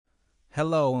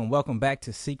Hello and welcome back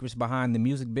to Secrets Behind the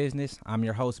Music Business. I'm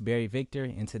your host Barry Victor,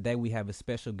 and today we have a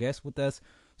special guest with us,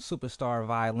 superstar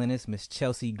violinist Miss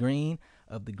Chelsea Green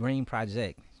of the Green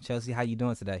Project. Chelsea, how you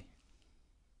doing today?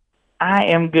 I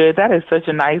am good. That is such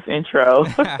a nice intro.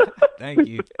 Thank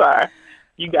you. Sorry.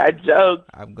 You got jokes.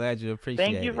 I'm glad you Thank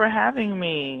appreciate you it. for having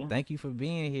me. Thank you for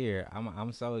being here.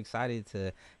 I'm so excited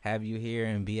to have you here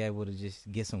and be able to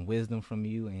just get some wisdom from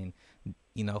you and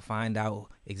find out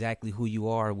exactly who you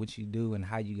are, what you do, and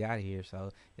how you got here.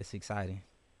 So it's exciting.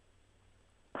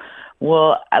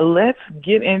 Well, let's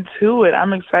get into it.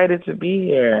 I'm excited to be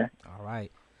here. All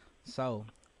right. So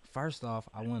first off,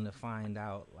 I want to find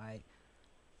out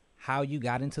how you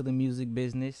got into the music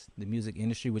business, the music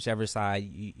industry, whichever side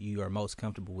you are most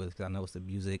comfortable with. Because I know it's the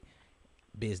music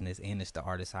business and it's the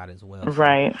artist side as well. So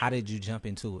Right. how did you jump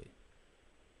into it?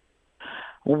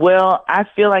 Well, I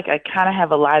feel like I kind of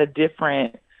have a lot of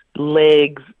different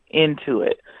legs into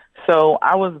it. So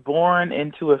I was born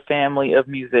into a family of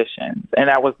musicians, and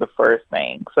that was the first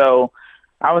thing. So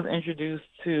I was introduced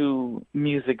to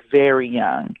music very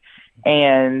young,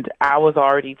 and I was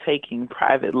already taking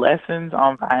private lessons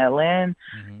on violin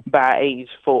Mm-hmm. by age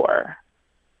 4.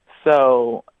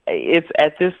 So it's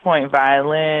at this point,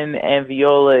 violin and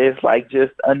viola is like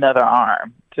just another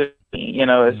arm to me. It's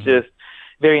Mm-hmm. just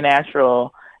very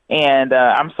natural. And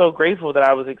I'm so grateful that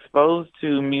I was exposed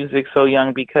to music so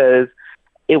young because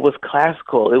it was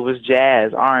classical, it was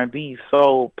jazz, R&B,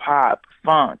 soul, pop,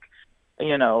 funk.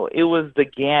 It was the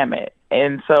gamut.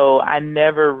 And so I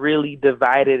never really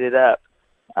divided it up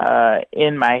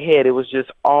in my head. It was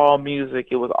just all music.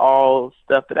 It was all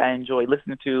stuff that I enjoyed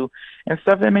listening to and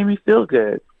stuff that made me feel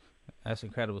good. That's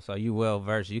incredible. So you well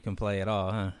versed. You can play it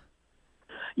all, huh?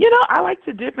 I like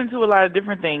to dip into a lot of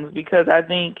different things because I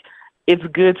think it's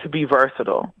good to be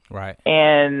versatile. Right.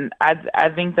 And I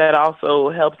think that also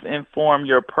helps inform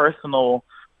your personal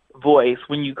voice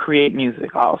when you create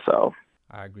music also.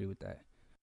 I agree with that.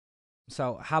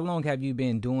 So how long have you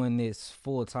been doing this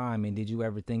full time, and did you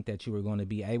ever think that you were going to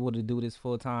be able to do this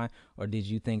full time, or did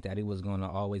you think that it was going to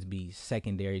always be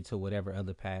secondary to whatever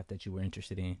other path that you were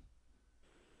interested in?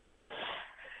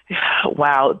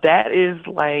 Wow, that is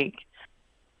like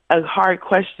a hard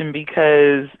question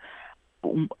because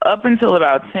up until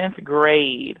about 10th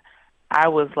grade, I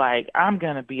was like, I'm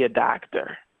going to be a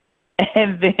doctor.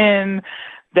 And then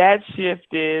that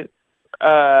shifted.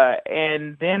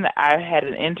 And then I had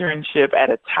an internship at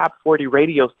a top 40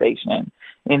 radio station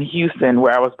in Houston,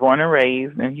 where I was born and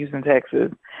raised in Houston,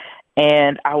 Texas.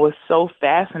 And I was so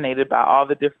fascinated by all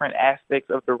the different aspects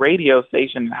of the radio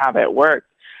station and how that worked.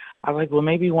 I was like, well,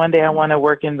 maybe one day I want to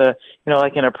work in the,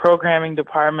 like in a programming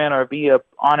department or be a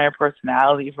on-air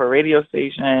personality for a radio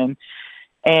station.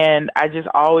 And I just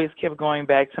always kept going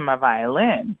back to my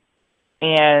violin.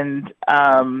 And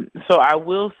so I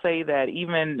will say that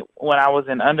even when I was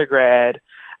in undergrad,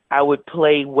 I would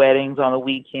play weddings on the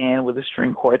weekend with a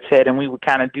string quartet, and we would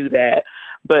kind of do that.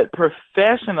 But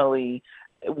professionally,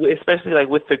 especially like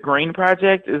with the Green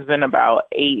Project, it's been about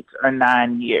 8 or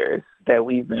 9 years that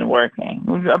we've been working.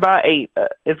 About 8.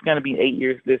 It's going to be 8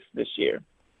 years this year.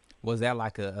 Was that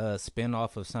like a spin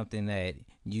off of something that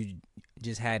you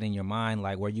just had in your mind?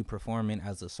 Like, were you performing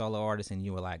as a solo artist and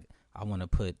you were like, I want to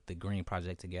put the Green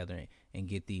Project together and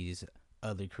get these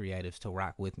other creatives to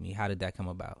rock with me? How did that come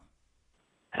about?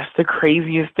 That's the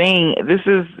craziest thing.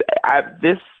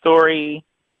 This story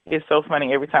is so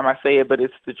funny every time I say it, but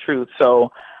it's the truth.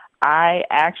 So I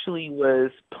actually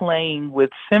was playing with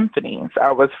symphonies.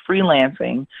 I was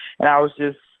freelancing and I was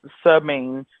just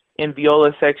subbing in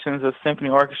viola sections of symphony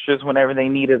orchestras whenever they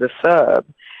needed a sub.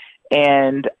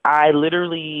 And I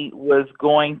literally was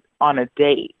going on a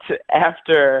date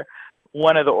after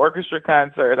one of the orchestra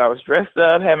concerts. I was dressed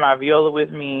up, had my viola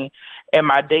with me, and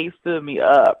my date stood me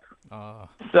up. Oh,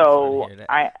 I'm sorry to So hear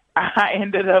that. I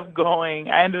ended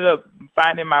up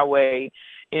finding my way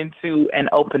into an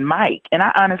open mic. And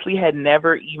I honestly had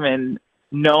never even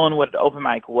known what an open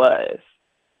mic was.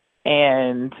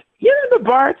 And the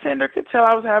bartender could tell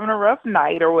I was having a rough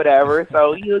night or whatever,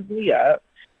 so he hooked me up.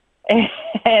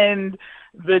 And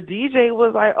the DJ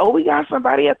was like, "Oh, we got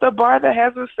somebody at the bar that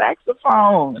has a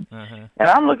saxophone." Uh-huh. And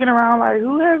I'm looking around like,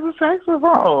 "Who has a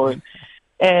saxophone?"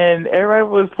 And everybody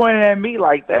was pointing at me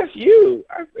like, "That's you."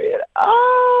 I said,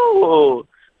 "Oh,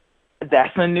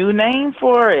 that's a new name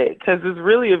for it because it's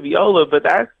really a viola, but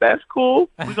that's cool.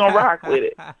 We're gonna rock with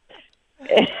it."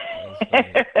 That's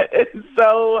funny.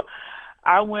 So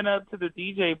I went up to the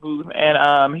DJ booth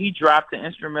and he dropped the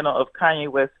instrumental of Kanye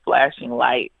West's "Flashing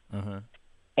Light," Uh-huh.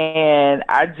 and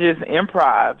I just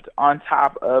improved on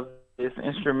top of this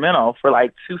instrumental for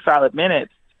like 2 solid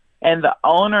minutes. And the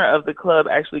owner of the club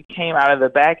actually came out of the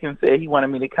back and said he wanted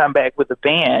me to come back with a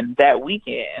band that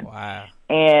weekend. Wow.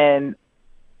 And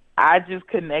I just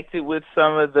connected with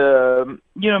some of the,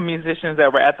 musicians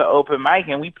that were at the open mic,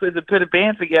 and we put a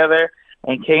band together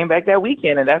and came back that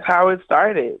weekend, and that's how it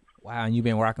started. Wow, and you've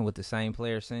been rocking with the same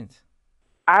player since?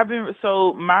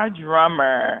 So my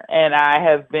drummer and I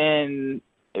have been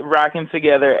rocking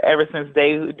together ever since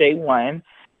day one.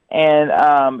 And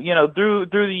through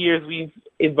the years we've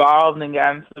evolved and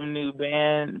gotten some new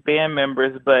band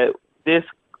members, but the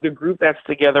group that's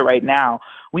together right now,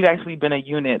 we've actually been a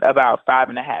unit about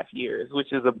 5.5 years,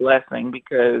 which is a blessing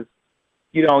because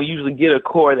you don't usually get a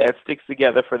core that sticks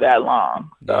together for that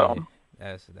long. So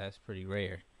yeah, that's pretty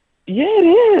rare. Yeah,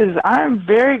 it is. I'm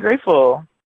very grateful.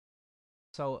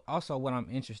 So also what I'm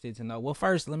interested to know, well,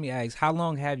 first let me ask, how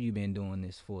long have you been doing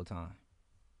this full time?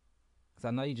 Because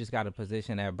I know you just got a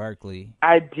position at Berklee.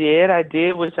 I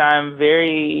did, which I'm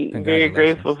very, very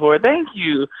grateful for. Thank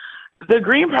you. The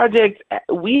Green Project,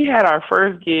 we had our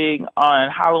first gig on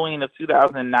Halloween of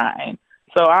 2009.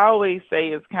 So I always say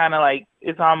it's kind of like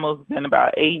it's almost been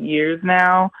about 8 years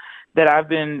now that I've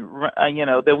been,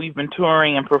 that we've been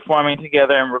touring and performing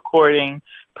together and recording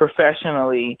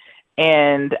professionally.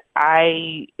 And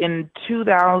in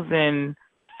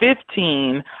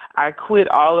 2015, I quit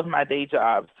all of my day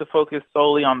jobs to focus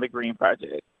solely on the Green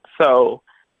Project. So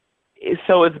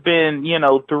it's been,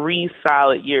 3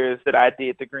 solid years that I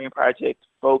did the Green Project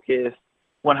focused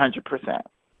 100%.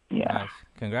 Yeah. Nice.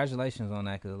 Congratulations on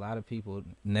that, because a lot of people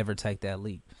never take that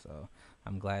leap. So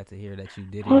I'm glad to hear that you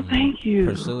did it. Well, thank you.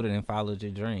 Pursued it and followed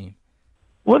your dream.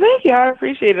 Well, thank you. I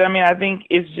appreciate it. I mean, I think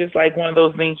it's just like one of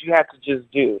those things you have to just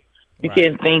do. You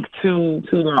can't think too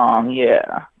long.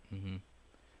 Yeah.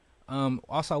 Mm-hmm.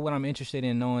 Also, what I'm interested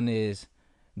in knowing is,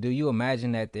 do you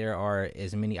imagine that there are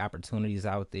as many opportunities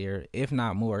out there, if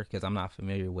not more, because I'm not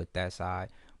familiar with that side,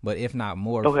 but if not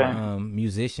more, for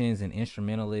musicians and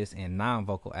instrumentalists and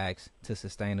non-vocal acts to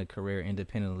sustain a career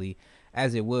independently,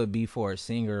 as it would be for a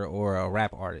singer or a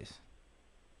rap artist?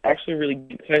 Actually, a really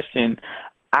good question.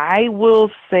 I will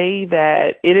say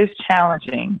that it is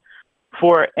challenging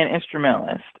for an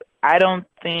instrumentalist. I don't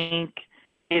think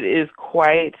it is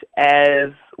quite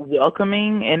as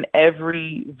welcoming in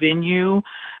every venue,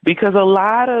 because a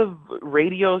lot of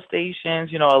radio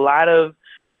stations, a lot of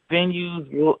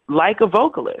venues like a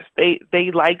vocalist.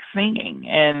 They like singing,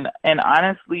 and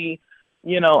honestly,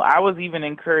 I was even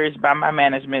encouraged by my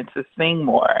management to sing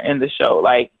more in the show.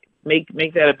 Like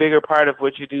make that a bigger part of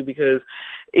what you do, because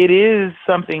it is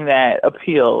something that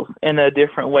appeals in a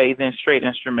different way than straight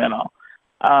instrumental.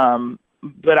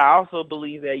 But I also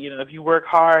believe that, if you work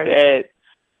hard at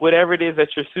whatever it is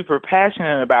that you're super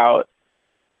passionate about,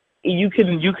 you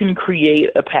can create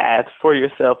a path for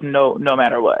yourself no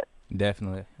matter what.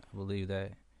 Definitely. I believe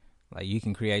that. Like, you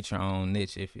can create your own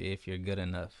niche if you're good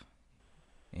enough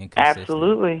and consistent.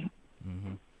 Absolutely.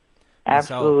 Mm-hmm.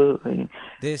 Absolutely.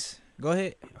 So go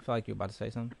ahead. I feel like you're about to say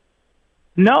something.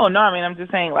 No, I mean, I'm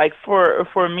just saying, like,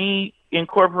 for me,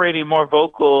 incorporating more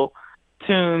vocal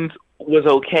tunes was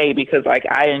okay, because like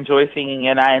I enjoy singing,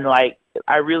 and I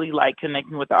really like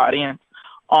connecting with the audience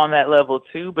on that level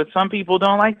too. But some people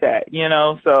don't like that,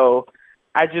 so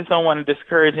I just don't want to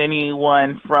discourage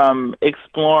anyone from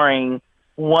exploring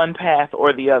one path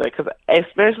or the other, because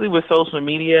especially with social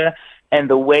media and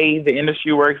the way the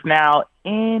industry works now,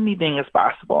 anything is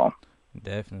possible.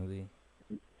 Definitely.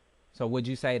 So would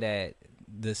you say that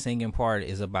the singing part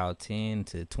is about 10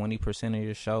 to 20% of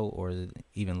your show, or is it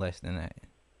even less than that?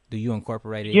 Do you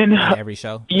incorporate it in every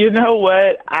show? You know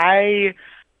what? I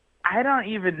don't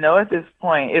even know at this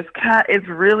point. It's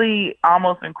really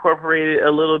almost incorporated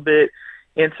a little bit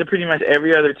into pretty much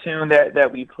every other tune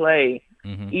that we play,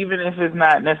 even if it's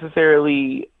not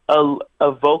necessarily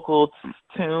a vocal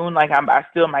tune. Like I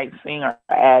still might sing or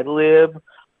ad lib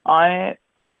on it.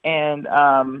 And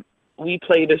we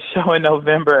played a show in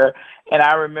November, and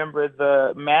I remember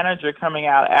the manager coming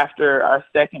out after our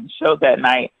second show that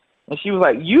night, and she was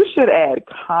like, "You should add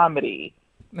comedy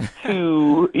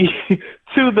to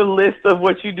the list of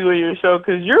what you do in your show,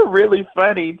 because you're really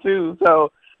funny too."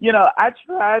 So, I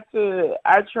try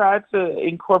to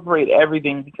incorporate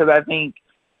everything, because I think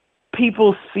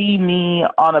people see me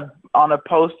on a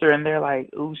poster and they're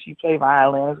like, "Ooh, she played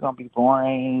violin. It's gonna be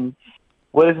boring.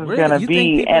 What is this gonna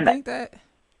be?" And think that?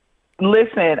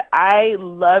 Listen, I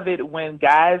love it when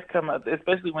guys come up,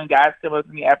 especially when guys come up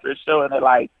to me after a show and they're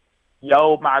like,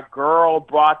 "Yo, my girl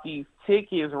brought these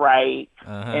tickets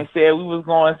and said we was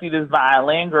going to see this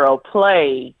violin girl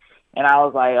play." And I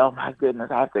was like, "Oh my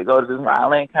goodness, I have to go to this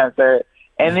violin concert."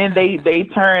 And then they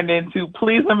turned into,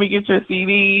 "Please let me get your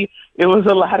CD. It was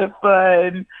a lot of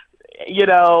fun."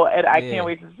 and I can't Yeah,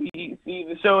 wait to see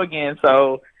the show again.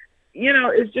 So,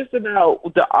 it's just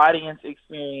about the audience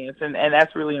experience, and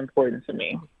that's really important to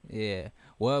me. yeah.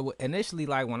 Well, initially,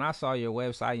 like when I saw your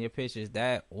website and your pictures,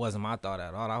 that wasn't my thought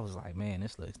at all. I was like, man,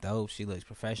 this looks dope. She looks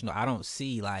professional. I don't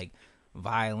see like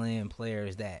violin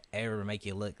players that ever make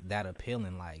you look that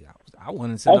appealing. Like I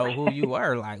wanted to know who you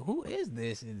were. Like, who is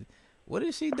this? And what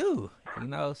does she do?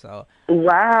 So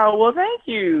Wow. Well, thank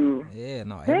you. yeah,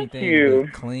 no, Thank everything looked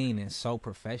you. clean and so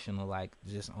professional, like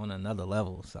just on another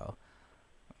level. So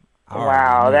I already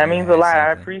Wow. knew That you means a had lot. I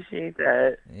something. appreciate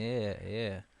that. Yeah,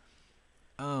 yeah.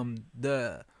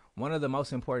 The one of the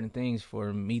most important things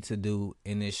for me to do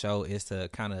in this show is to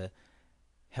kind of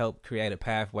help create a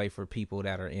pathway for people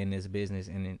that are in this business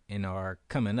and are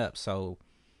coming up. So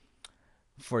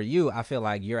for you, I feel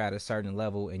like you're at a certain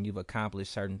level and you've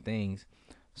accomplished certain things.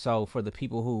 So for the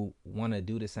people who want to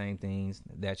do the same things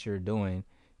that you're doing,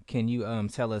 can you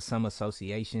tell us some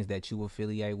associations that you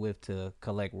affiliate with to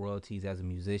collect royalties as a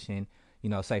musician?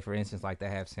 Say for instance, like they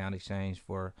have Sound Exchange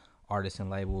for artists and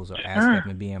labels, or ASCAP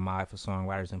Sure. and BMI for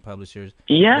songwriters and publishers.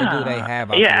 What do they Yeah.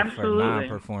 have out Yeah, there for absolutely.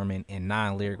 non-performing and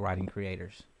non-lyric writing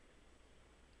creators?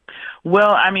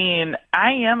 Well, I mean,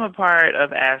 I am a part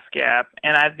of ASCAP,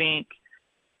 and I think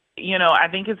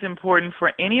it's important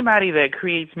for anybody that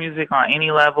creates music on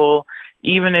any level,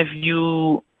 even if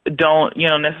you don't,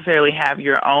 necessarily have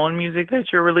your own music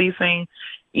that you're releasing,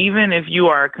 even if you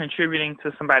are contributing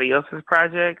to somebody else's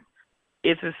project,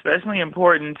 it's especially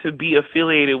important to be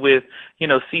affiliated with,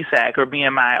 CSAC or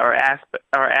BMI or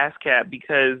ASCAP,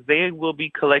 because they will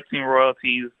be collecting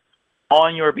royalties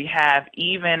on your behalf,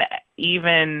 even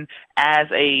as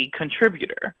a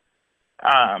contributor.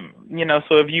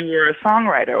 So if you were a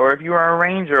songwriter, or if you were an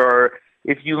arranger, or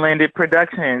if you lended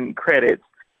production credits,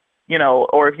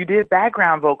 or if you did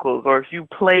background vocals, or if you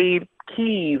played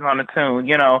keys on a tune,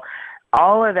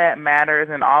 all of that matters,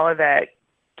 and all of that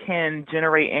can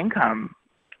generate income.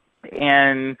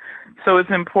 And so it's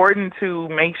important to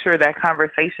make sure that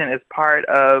conversation is part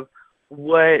of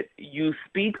what you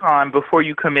speak on before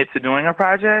you commit to doing a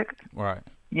project, Right.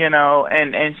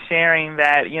 and sharing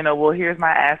that, well, here's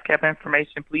my ASCAP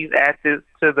information. Please add this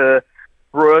to the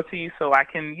royalties so I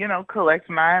can, collect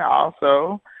mine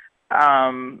also.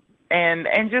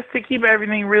 And just to keep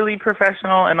everything really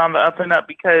professional and on the up and up,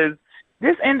 because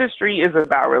this industry is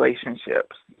about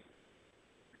relationships.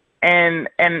 And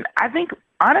I think,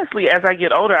 honestly, as I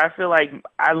get older, I feel like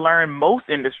I learn most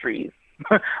industries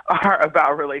are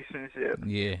about relationships.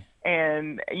 Yeah.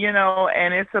 And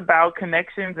it's about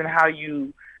connections and how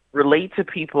you relate to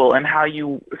people, and how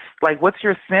you, like, what's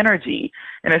your synergy.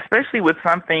 And especially with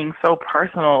something so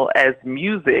personal as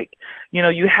music,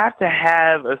 you have to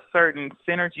have a certain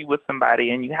synergy with somebody,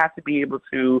 and you have to be able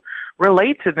to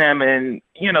relate to them, and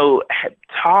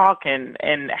talk and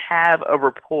have a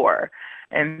rapport.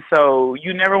 And so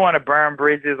you never want to burn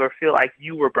bridges or feel like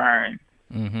you were burned.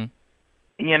 Mm-hmm.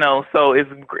 So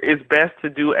it's best to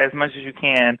do as much as you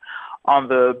can on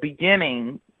the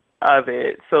beginning of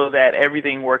it, so that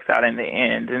everything works out in the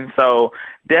end. And so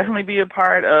definitely be a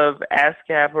part of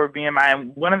ASCAP or BMI.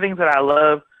 And one of the things that I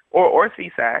love, or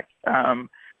CSAC,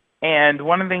 and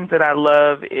one of the things that I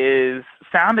love is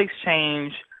Sound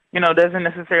Exchange. Doesn't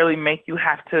necessarily make you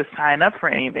have to sign up for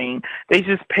anything. They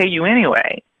just pay you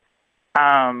anyway,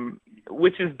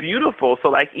 which is beautiful. So,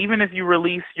 like, even if you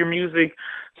release your music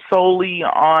solely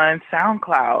on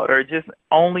SoundCloud or just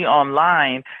only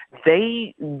online,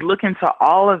 they look into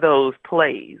all of those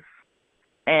plays,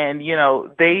 and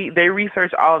they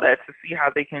research all of that to see how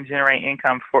they can generate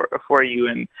income for you,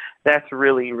 and that's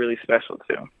really, really special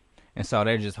too. And so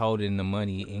they're just holding the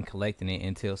money and collecting it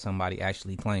until somebody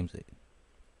actually claims it.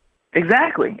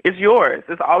 Exactly. It's yours.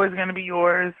 It's always going to be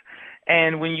yours.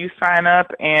 And when you sign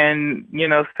up and,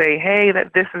 say, hey,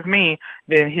 that this is me,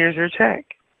 then here's your check.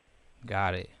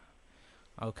 Got it.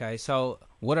 Okay, so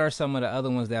what are some of the other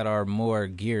ones that are more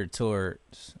geared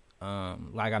towards,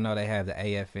 like I know they have the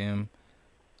AFM.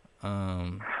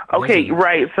 There's Okay, a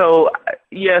right. So,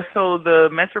 yeah, so the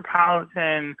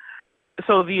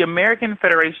American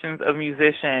Federations of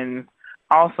Musicians,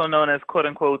 also known as, quote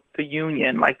unquote, the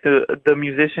union, like the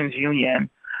musicians union,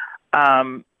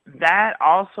 that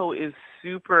also is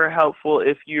super helpful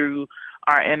if you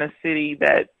are in a city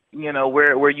that,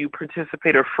 where you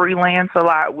participate or freelance a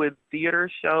lot with theater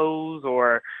shows,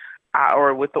 or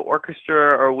with the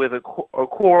orchestra, or with a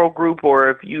choral group, or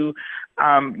if you,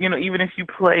 even if you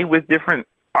play with different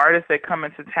artists that come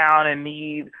into town and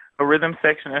need a rhythm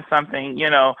section or something,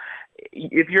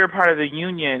 if you're a part of the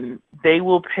union, they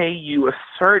will pay you a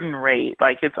certain rate,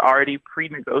 like it's already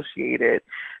pre-negotiated,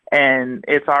 and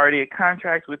it's already a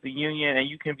contract with the union, and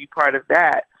you can be part of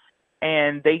that.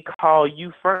 And they call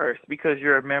you first because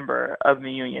you're a member of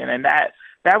the union, and that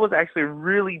was actually a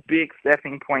really big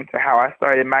stepping point to how I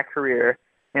started my career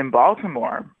in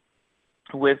Baltimore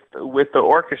with the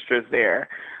orchestras there.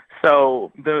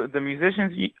 So the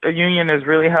musicians union is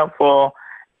really helpful,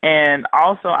 and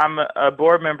also I'm a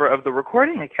board member of the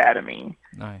Recording Academy.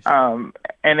 Nice.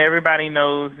 And everybody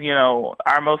knows,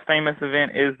 our most famous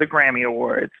event is the Grammy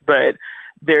Awards, but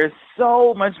there's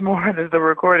so much more that the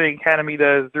Recording Academy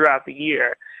does throughout the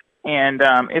year. And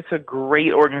it's a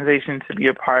great organization to be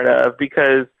a part of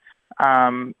because,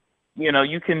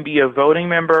 you can be a voting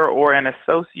member or an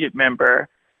associate member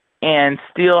and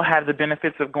still have the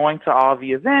benefits of going to all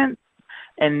the events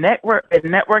and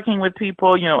networking with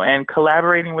people, and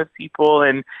collaborating with people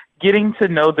and getting to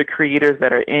know the creators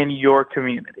that are in your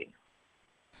community.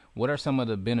 What are some of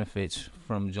the benefits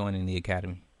from joining the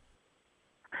Academy?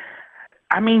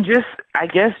 I mean, just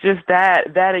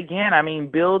that again, I mean,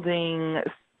 building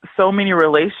so many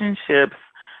relationships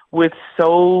with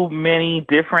so many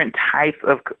different types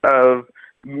of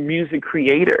music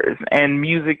creators and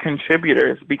music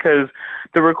contributors, because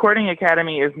the Recording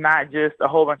Academy is not just a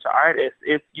whole bunch of artists.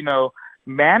 It's,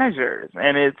 managers,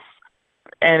 and it's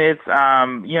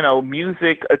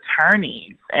music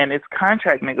attorneys, and it's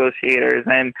contract negotiators,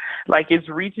 and it's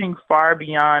reaching far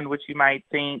beyond what you might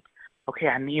think. Okay,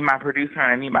 I need my producer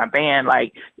and I need my band.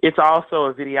 It's also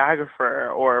a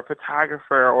videographer or a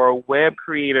photographer or a web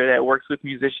creator that works with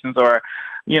musicians, or,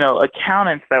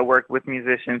 accountants that work with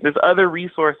musicians. There's other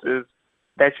resources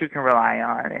that you can rely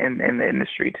on in the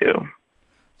industry too.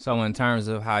 So in terms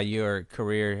of how your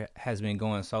career has been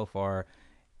going so far,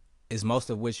 is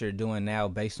most of what you're doing now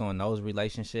based on those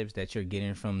relationships that you're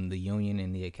getting from the union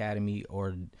and the academy,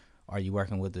 or are you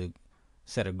working with a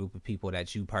set of group of people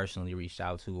that you personally reached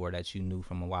out to or that you knew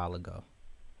from a while ago?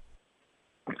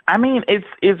 I mean,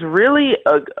 it's really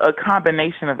a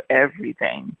combination of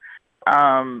everything.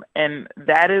 And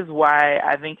that is why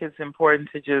I think it's important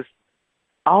to just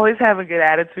always have a good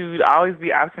attitude, always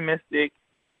be optimistic,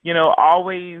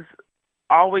 always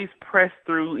press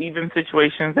through even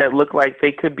situations that look like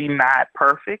they could be not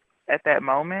perfect at that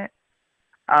moment,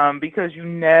 because you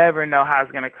never know how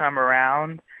it's going to come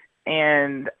around.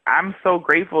 And I'm so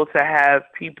grateful to have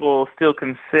people still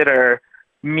consider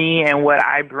me and what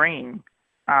I bring,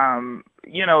 to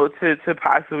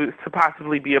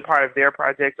possibly be a part of their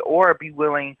project or be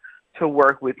willing to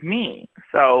work with me.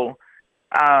 So,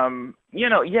 I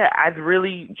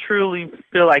really, truly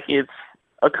feel like it's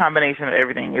a combination of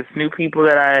everything. It's new people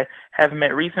that I have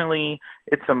met recently.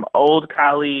 It's some old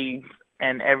colleagues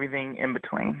and everything in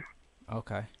between.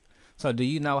 Okay. So do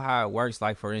you know how it works?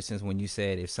 Like, for instance, when you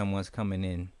said if someone's coming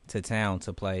in to town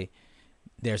to play,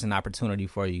 there's an opportunity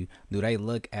for you. Do they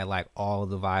look at all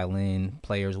the violin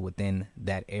players within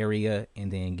that area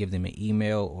and then give them an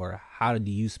email, or how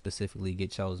do you specifically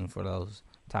get chosen for those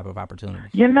type of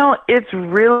opportunities? It's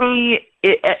really,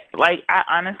 I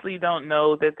honestly don't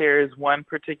know that there is one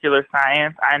particular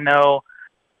science. I know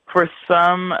for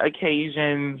some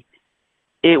occasions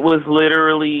it was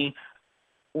literally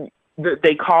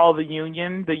they call the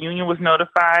union was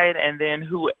notified, and then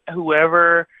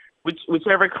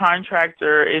whichever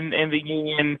contractor in the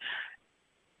union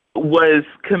was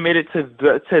committed to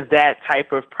that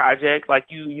type of project. Like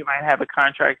you might have a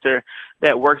contractor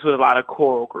that works with a lot of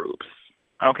choral groups,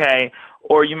 okay?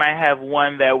 Or you might have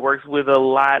one that works with a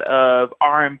lot of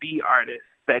R&B artists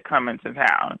that come into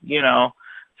town,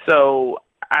 So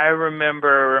I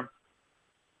remember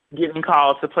getting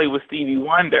called to play with Stevie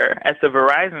Wonder at the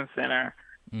Verizon Center.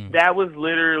 That was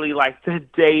literally the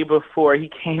day before he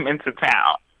came into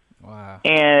town. Wow.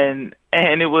 And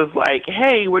it was like,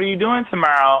 hey, what are you doing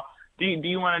tomorrow? Do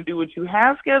you want to do what you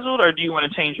have scheduled, or do you want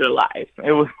to change your life?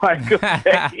 It was like,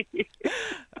 okay.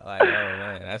 Oh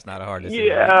man, that's not a hard decision.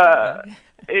 Yeah,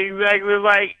 exactly.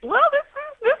 Like, well, this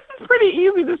is a pretty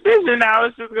easy decision. Now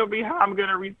it's just gonna be how I'm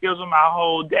gonna reschedule my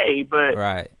whole day. But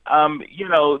right. these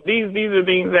are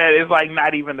things that is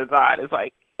not even a thought. It's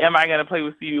like, am I gonna play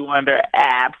with Stevie Wonder?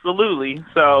 Absolutely.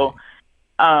 So,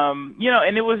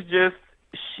 and it was just,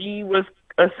 she was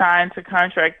assigned to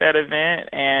contract that event,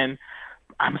 and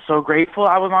I'm so grateful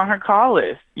I was on her call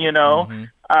list,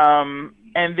 Mm-hmm.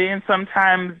 And then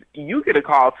sometimes you get a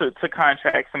call to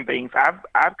contract some things.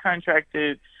 I've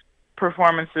contracted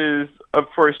performances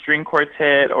for a string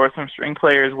quartet or some string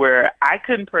players where I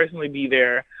couldn't personally be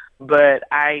there, but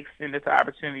I extended the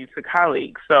opportunity to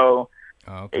colleagues. So,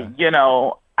 okay.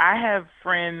 I have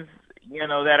friends,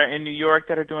 that are in New York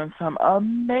that are doing some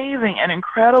amazing and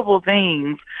incredible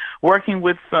things, working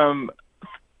with some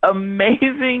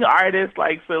amazing artists,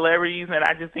 like celebrities, and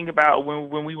I just think about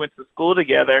when we went to school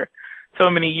together so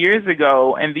many years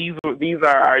ago, and these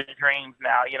are our dreams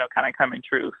now, kind of coming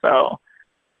true. So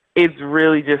it's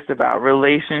really just about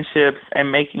relationships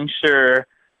and making sure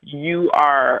you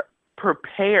are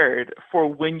prepared for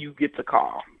when you get the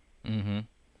call. Mm-hmm.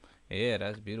 Yeah,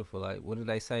 that's beautiful. Like, what did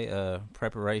they say?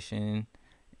 Preparation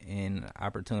and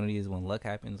opportunity is when luck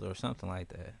happens, or something like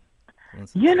that. When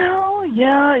success happens.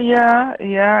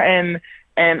 Yeah,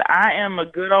 and I am a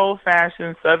good old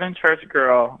fashioned Southern church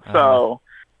girl, Uh huh. so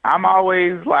I'm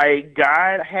always like,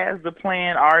 God has the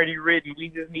plan already written. We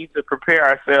just need to prepare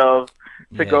ourselves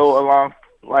to go Yes. along,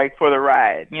 like for the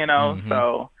ride. Mm-hmm.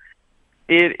 So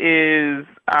it is.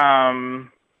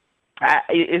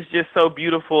 It's just so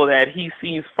beautiful that He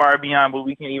sees far beyond what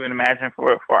we can even imagine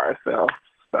for ourselves.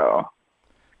 So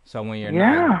So when you're not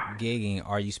yeah. gigging,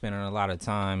 are you spending a lot of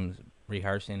time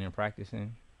rehearsing and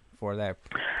practicing for that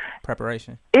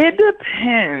preparation? It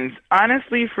depends.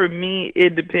 Honestly, for me,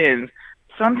 it depends.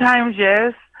 Sometimes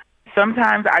yes.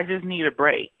 Sometimes I just need a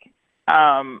break.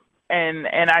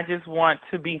 And I just want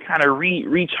to be kind of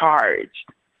recharged.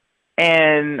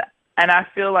 And I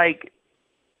feel like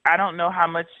I don't know how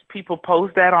much people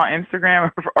post that on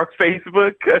Instagram or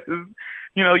Facebook because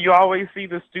you always see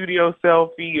the studio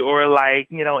selfie or like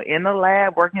in the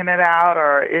lab working it out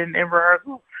or in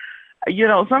rehearsal.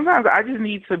 Sometimes I just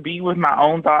need to be with my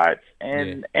own thoughts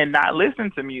Yeah. and not listen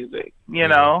to music,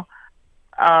 Yeah.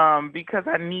 because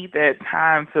I need that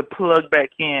time to plug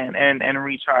back in and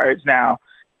recharge. Now,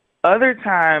 other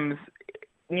times,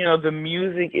 the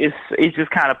music is it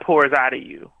just kind of pours out of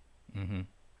you. Mm-hmm.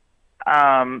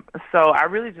 So I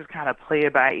really just kind of play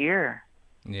it by ear,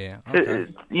 Yeah. Okay.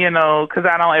 because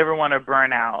I don't ever want to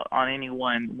burn out on any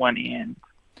one end.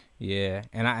 Yeah,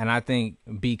 and I think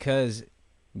because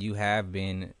you have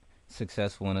been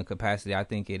successful in a capacity, I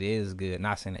think it is good.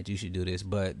 Not saying that you should do this,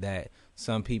 but that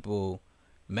some people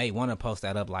may want to post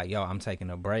that up like, "Yo, I'm taking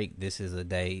a break. This is a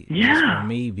day just for Yeah,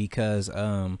 me," because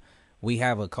we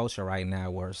have a culture right now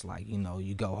where it's like,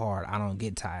 you go hard. I don't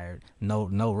get tired. No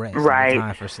rest. No right.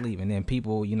 time for sleep. And then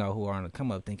people, who are on the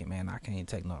come up thinking, man, I can't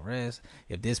take no rest.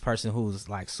 If this person who's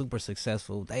like super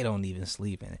successful, they don't even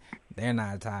sleep and they're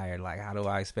not tired. Like, how do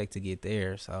I expect to get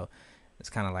there? So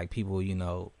it's kind of like people,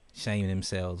 shaming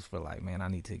themselves for like, man, I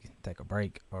need to take a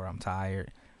break or I'm tired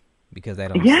because they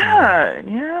don't see that.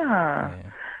 Yeah. Yeah.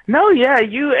 No, yeah,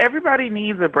 everybody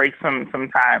needs a break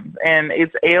sometimes and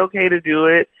it's A okay to do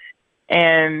it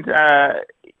and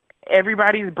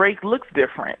everybody's break looks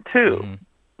different too,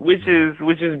 Mm-hmm. which Yeah.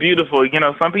 is beautiful.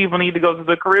 Some people need to go to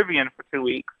the Caribbean for 2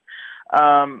 weeks.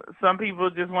 Some people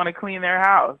just want to clean their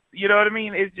house. You know what I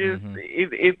mean? It's just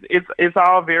Mm-hmm. it's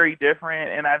all very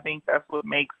different and I think that's what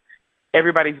makes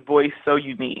everybody's voice so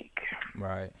unique.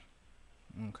 Right.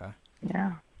 Okay.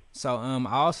 Yeah. So,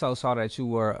 I also saw that you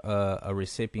were a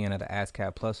recipient of the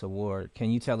ASCAP Plus Award. Can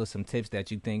you tell us some tips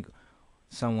that you think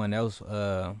someone else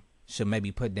should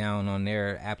maybe put down on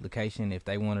their application if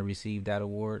they want to receive that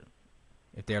award,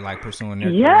 if they're like pursuing their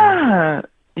career? Yeah.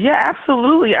 Yeah,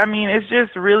 absolutely. I mean, it's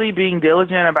just really being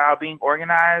diligent about being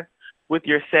organized with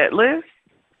your set list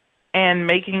and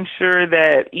making sure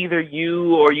that either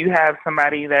you or you have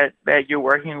somebody that you're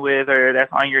working with or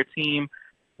that's on your team,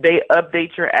 they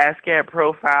update your ASCAP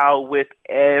profile with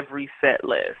every set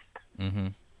list. Mm-hmm.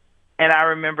 And I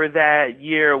remember that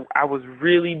year I was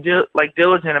really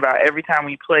diligent about every time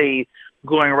we played,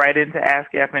 going right into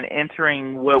ASCAP and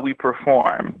entering what we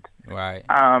performed. Right.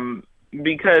 Um,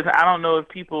 because I don't know if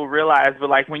people realize, but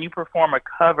like when you perform a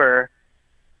cover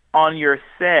on your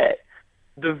set,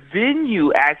 the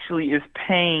venue actually is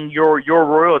paying your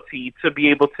royalty to be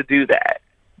able to do that.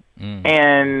 Mm.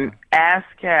 And Okay.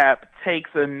 ASCAP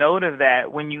takes a note of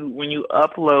that when you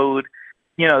upload,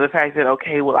 the fact that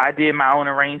okay, well I did my own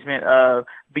arrangement of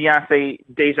Beyonce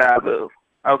Deja Vu.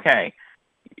 Okay.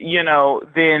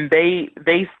 Then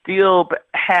they still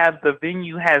have the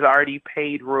venue has already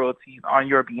paid royalties on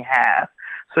your behalf.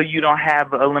 So you don't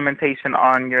have a limitation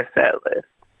on your set list.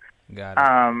 Got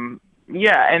it.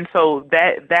 Yeah, and so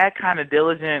that kind of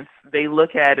diligence they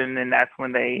look at, and then that's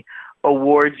when they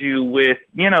award you with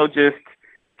just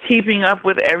keeping up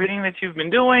with everything that you've been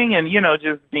doing, and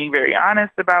just being very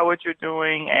honest about what you're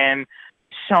doing, and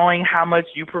showing how much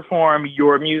you perform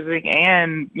your music,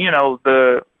 and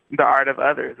the art of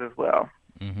others as well.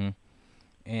 Mm-hmm.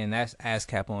 And that's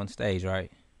ASCAP on stage, right?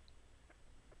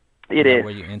 It Is that is.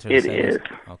 where you enter the It set is. list?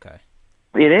 Okay.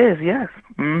 It is. Yes.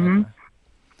 Mhm. Okay.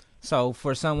 So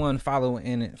for someone following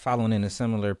in a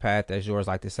similar path as yours,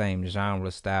 like the same genre,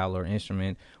 style, or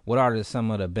instrument, what are some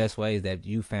of the best ways that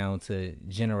you found to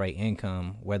generate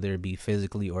income, whether it be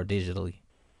physically or digitally?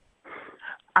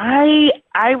 I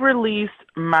released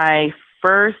my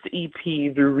first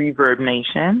EP through Reverb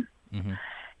Nation, Hmm.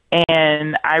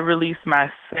 and I released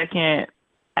my second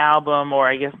album, or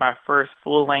I guess my first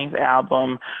full length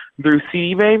album, through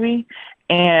CD Baby,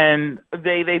 and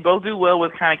they both do well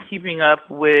with kind of keeping up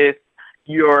with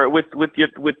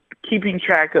with keeping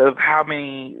track of how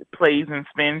many plays and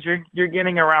spins you're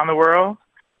getting around the world,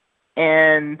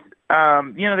 and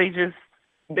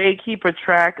they keep a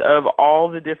track of all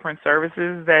the different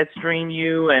services that stream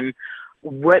you and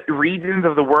what regions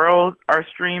of the world are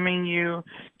streaming you,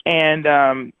 and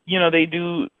they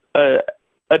do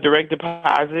a direct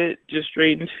deposit just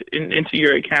straight into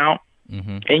your account.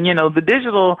 Hmm. And the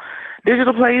digital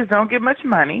plays don't get much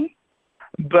money,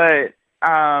 but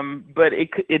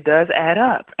it does add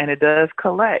up and it does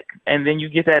collect, and then you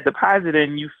get that deposit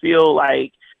and you feel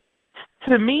like,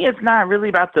 to me, it's not really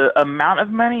about the amount of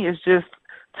money. It's just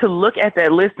to look at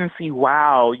that list and see,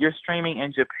 wow, you're streaming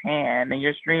in Japan and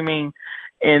you're streaming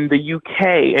in the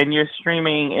UK and you're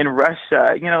streaming in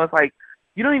Russia. It's like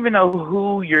you don't even know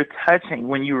who you're touching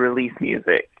when you release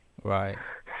music. Right.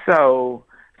 So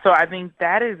I think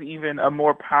that is even a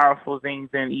more powerful thing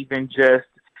than even just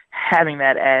having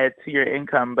that add to your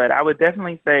income. But I would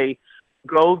definitely say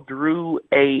go through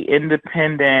a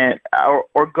independent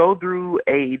or go through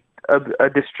a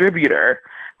distributor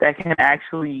that can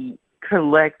actually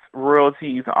collect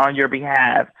royalties on your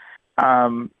behalf,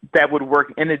 that would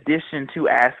work in addition to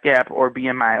ASCAP or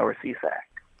BMI or CSAC.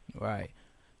 Right.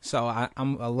 So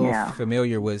I'm a little Yeah.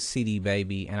 familiar with CD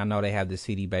Baby, and I know they have the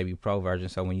CD Baby Pro version.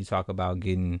 So when you talk about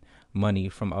getting money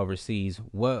from overseas,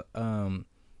 what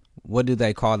do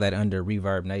they call that under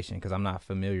Reverb Nation? Because I'm not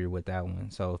familiar with that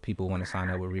one. So if people want to sign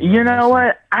up with Reverb You know Nation,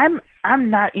 what? I'm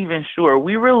not even sure.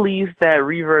 We released that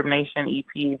Reverb Nation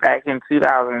EP back in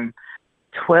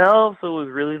 2012, so it was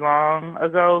really long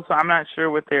ago. So I'm not sure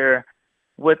what their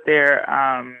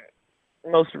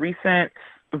most recent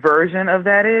version of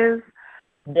that is,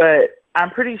 but I'm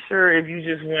pretty sure if you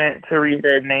just went to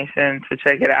Reverb Nation to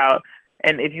check it out,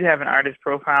 and if you have an artist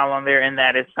profile on there and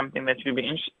that is something that you'd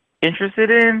be interested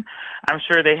in, I'm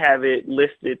sure they have it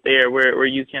listed there where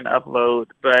you can upload.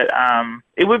 But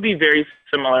it would be very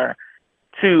similar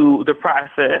to the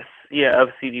process, of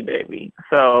CD Baby.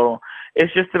 So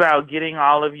it's just about getting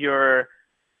all of your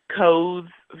codes,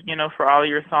 for all of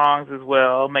your songs as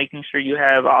well, making sure you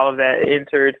have all of that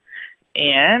entered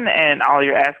in and all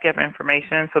your ASCAP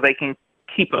information so they can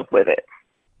keep up with it.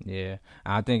 yeah,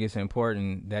 I think it's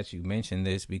important that you mention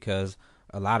this because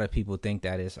a lot of people think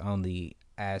that it's only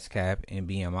ASCAP and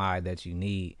BMI that you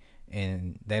need,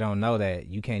 and they don't know that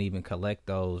you can't even collect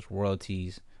those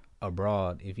royalties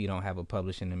abroad if you don't have a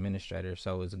publishing administrator.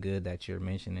 So it's good that you're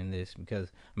mentioning this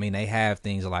because they have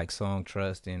things like Song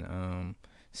Trust and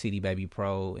CD Baby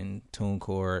Pro and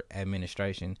TuneCore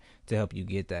administration to help you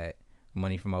get that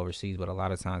money from overseas. But a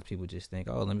lot of times people just think,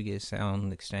 oh, let me get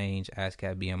Sound Exchange,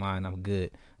 ASCAP, BMI, and I'm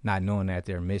good, not knowing that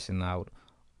they're missing out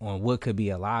on what could be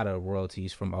a lot of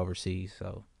royalties from overseas.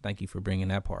 So thank you for bringing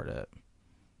that part up.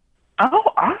 Oh,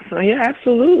 awesome. Yeah,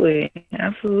 absolutely.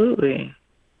 Absolutely.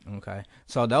 Okay.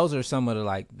 So those are some of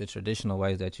the traditional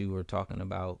ways that you were talking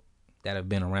about that have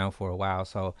been around for a while.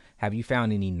 So have you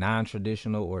found any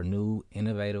non-traditional or new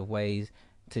innovative ways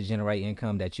to generate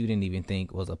income that you didn't even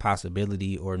think was a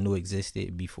possibility or knew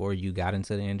existed before you got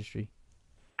into the industry?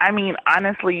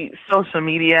 Honestly, social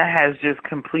media has just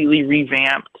completely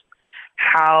revamped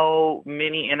how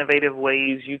many innovative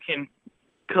ways you can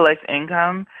collect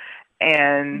income.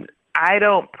 And I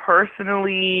don't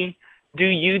personally do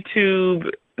YouTube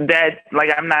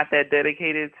I'm not that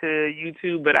dedicated to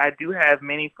YouTube, but I do have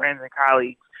many friends and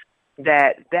colleagues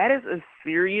that is a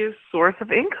serious source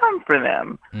of income for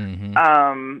them.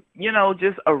 Mm-hmm.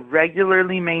 Just a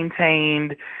regularly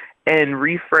maintained and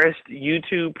refreshed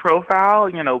YouTube profile,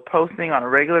 posting on a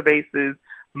regular basis,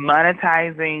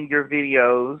 monetizing your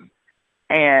videos,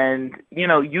 and,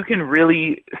 you can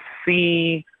really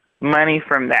see money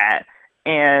from that.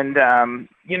 And,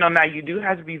 now you do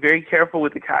have to be very careful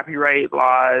with the copyright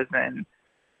laws and,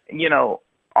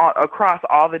 across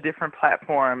all the different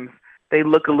platforms, they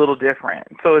look a little different.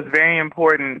 So it's very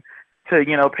important to,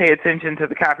 pay attention to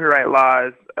the copyright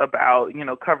laws about,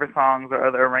 cover songs or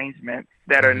other arrangements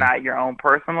that are not your own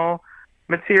personal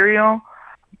material.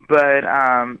 But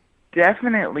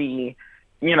definitely,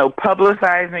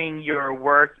 publicizing your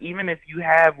work, even if you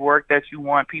have work that you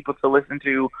want people to listen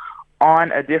to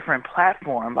on a different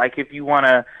platform. Like if you want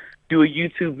to do a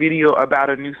YouTube video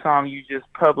about a new song you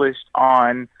just published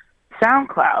on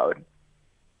SoundCloud,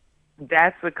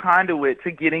 that's a conduit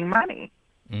to getting money.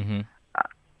 Mm-hmm.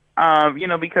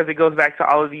 because it goes back to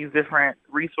all of these different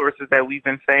resources that we've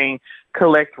been saying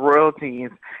collect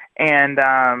royalties. And,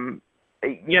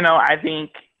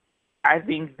 I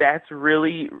think that's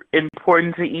really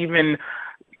important to even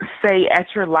say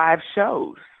at your live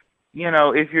shows.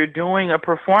 If you're doing a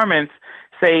performance,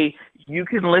 say you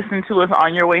can listen to us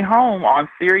on your way home on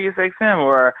Sirius XM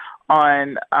or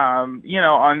on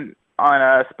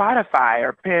Spotify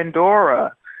or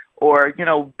Pandora, or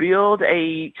build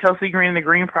a Chelsea Green and the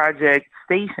Green Project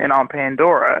station on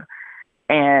Pandora,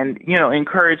 and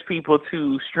encourage people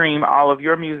to stream all of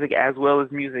your music as well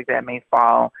as music that may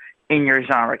fall in your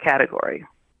genre category.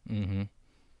 Mm-hmm.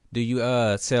 Do you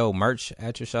sell merch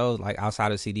at your shows, like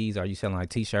outside of CDs? Are you selling like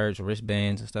T-shirts,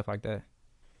 wristbands, and stuff like that?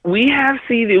 We have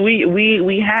CD.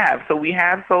 We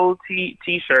have sold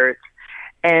T-shirts,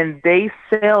 and they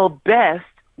sell best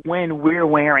when we're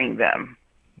wearing them,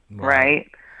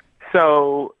 right?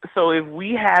 So if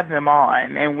we have them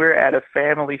on and we're at a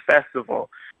family festival,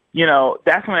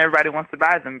 that's when everybody wants to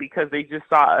buy them because they just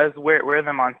saw us wear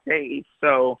them on stage.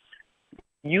 So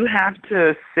you have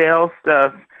to sell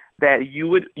stuff that you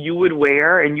would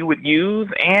wear and you would use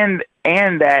and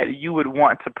that you would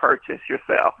want to purchase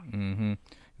yourself. Mm-hmm.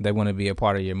 They want to be a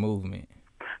part of your movement.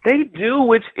 They do,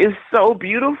 which is so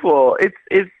beautiful.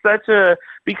 It's such a,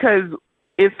 because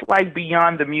it's like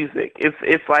beyond the music.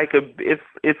 It's like it's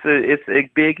a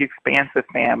big expansive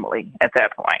family at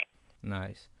that point.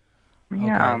 Nice.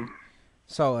 Yeah. Okay.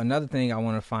 So another thing I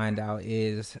want to find out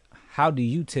is, how do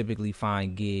you typically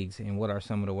find gigs, and what are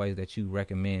some of the ways that you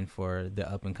recommend for the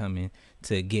up and coming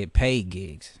to get paid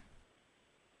gigs?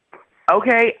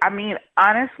 Okay. I mean,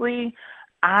 honestly,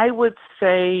 I would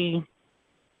say,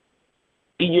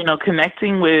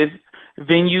 connecting with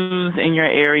venues in your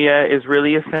area is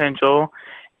really essential,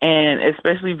 and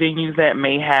especially venues that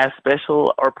may have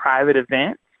special or private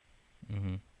events.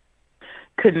 Mm-hmm.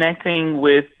 Connecting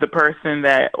with the person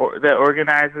that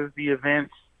organizes the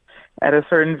events at a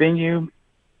certain venue,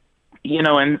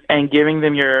 and giving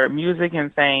them your music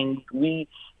and saying,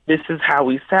 this is how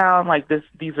we sound, like this,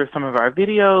 these are some of our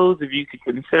videos, if you could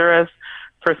consider us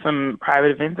for some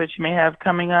private events that you may have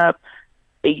coming up.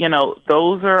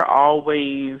 Those are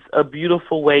always a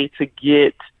beautiful way to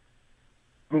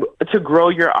grow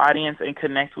your audience and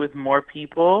connect with more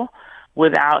people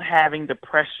without having the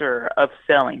pressure of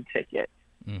selling tickets.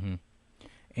 Mm-hmm.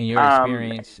 In your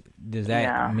experience, does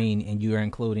that mean, and you are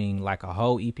including like a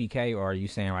whole EPK, or are you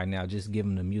saying right now just give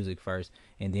them the music first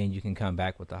and then you can come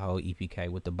back with the whole EPK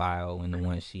with the bio and the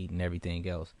one sheet and everything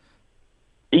else?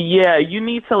 Yeah, you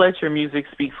need to let your music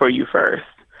speak for you first.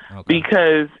 Okay.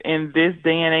 Because in this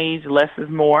day and age, less is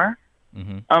more.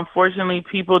 Mm-hmm. Unfortunately,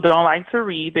 people don't like to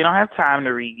read. They don't have time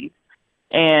to read.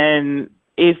 And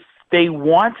if they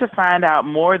want to find out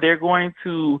more, they're going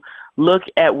to look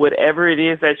at whatever it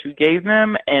is that you gave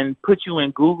them and put you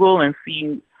in Google and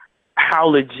see how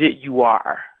legit you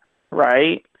are,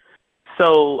 right?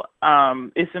 So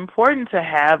it's important to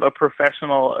have a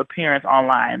professional appearance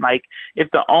online. Like, if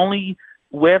the only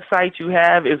website you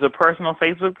have is a personal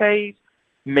Facebook page,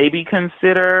 maybe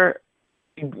consider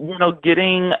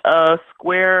getting a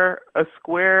square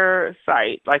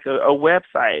site, like a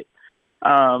website.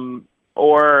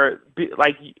 Or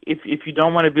if you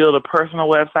don't want to build a personal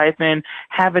website, then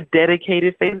have a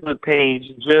dedicated Facebook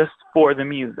page just for the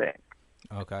music.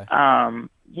 Okay.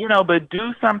 But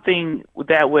do something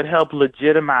that would help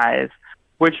legitimize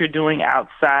what you're doing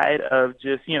outside of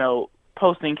just,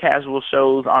 posting casual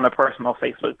shows on a personal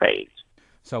Facebook page.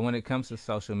 So when it comes to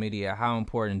social media, how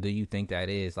important do you think that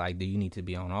is? Like, do you need to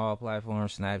be on all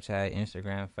platforms, Snapchat,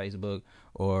 Instagram, Facebook,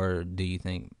 or do you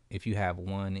think if you have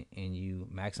one and you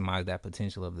maximize that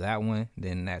potential of that one,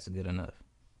 then that's good enough?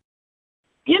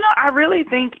 I really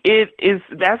think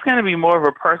that's going to be more of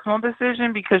a personal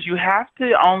decision, because you have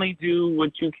to only do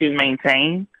what you can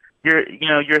maintain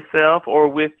yourself or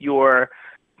with your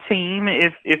team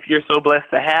if you're so blessed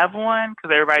to have one,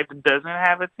 because everybody doesn't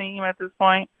have a team at this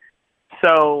point.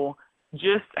 So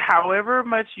just however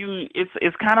much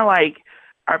it's kind of like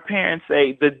our parents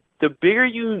say, the bigger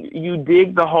you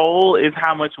dig the hole is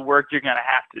how much work you're going to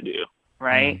have to do,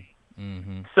 right?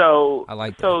 Mm-hmm. So I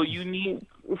like that. So you need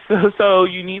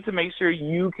to make sure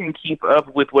you can keep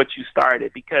up with what you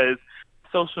started, because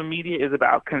social media is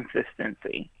about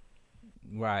consistency.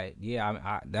 Right.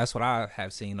 Yeah. That's what I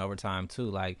have seen over time too.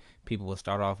 Like, people will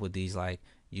start off with these like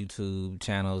YouTube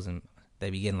channels and they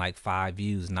be getting like 5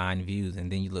 views, 9 views, and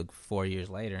then you look 4 years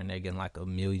later and they're getting like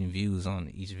 1 million views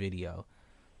on each video.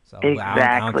 So exactly.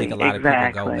 I don't think a lot of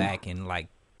people go back and like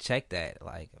check that.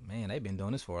 Like, man, they've been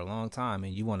doing this for a long time,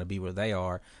 and you want to be where they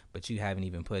are, but you haven't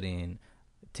even put in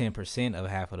 10% of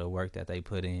half of the work that they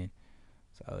put in.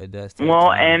 So it does take Well,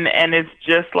 time. and it's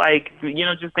just like,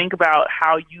 just think about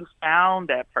how you found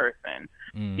that person.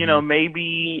 Hmm.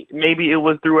 Maybe it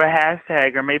was through a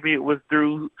hashtag, or maybe it was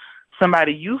through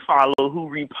somebody you follow who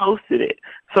reposted it.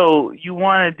 So you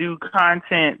want to do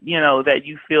content, that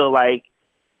you feel like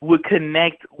would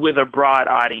connect with a broad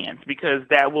audience, because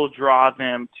that will draw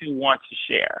them to want to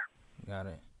share. Got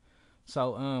it.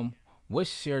 So,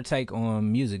 what's your take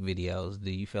on music videos? Do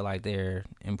you feel like they're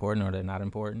important or they're not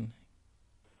important?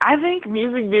 I think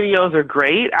music videos are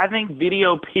great. I think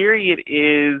video period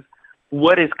is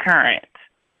what is current.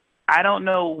 I don't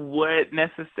know what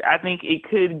necessary. I think it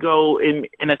could go in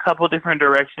a couple different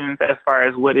directions as far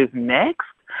as what is next,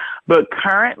 but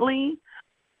currently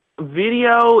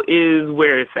video is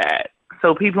where it's at.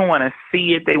 So people want to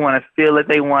see it, they want to feel it,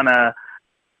 they want to,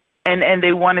 and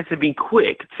they want it to be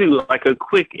quick too, like a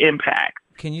quick impact.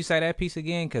 Can you say that piece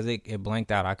again? Because it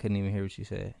blanked out. I couldn't even hear what you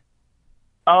said.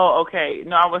 Oh, okay.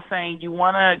 No, I was saying you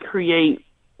want to create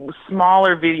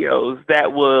smaller videos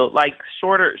that will, like,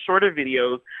 shorter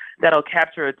videos that'll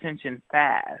capture attention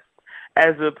fast,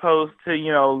 as opposed to,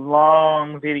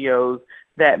 long videos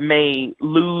that may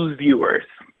lose viewers.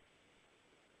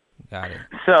 Got it.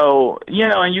 So,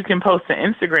 and you can post to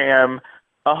Instagram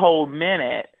a whole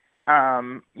minute,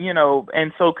 and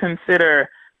so consider,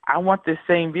 I want this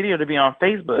same video to be on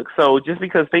Facebook. So just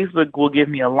because Facebook will give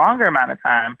me a longer amount of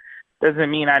time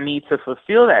doesn't mean I need to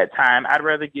fulfill that time. I'd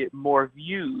rather get more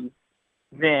views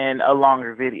than a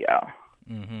longer video.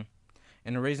 Hmm.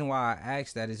 And the reason why I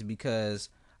asked that is because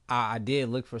I did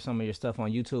look for some of your stuff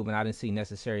on YouTube and I didn't see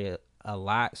necessarily a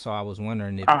lot. So I was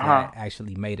wondering if Uh huh. that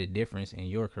actually made a difference in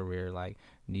your career. Like,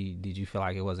 did you feel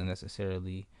like it wasn't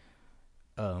necessarily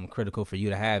critical for you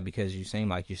to have because you seem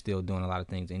like you're still doing a lot of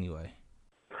things anyway?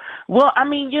 Well, I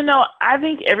mean, I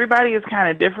think everybody is kind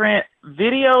of different.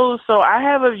 Videos, so I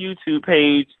have a YouTube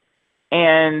page,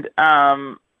 and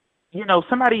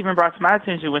somebody even brought to my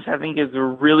attention, which I think is a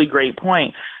really great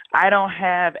point. I don't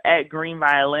have at Green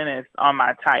Violinist on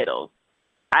my titles.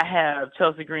 I have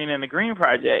Chelsea Green and the Green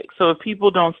Project. So if people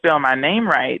don't spell my name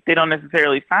right, they don't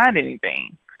necessarily find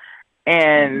anything.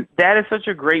 And that is such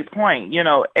a great point.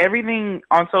 Everything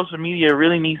on social media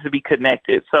really needs to be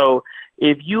connected. So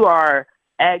if you are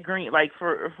at Green, like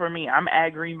for me, I'm at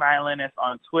Green Violinist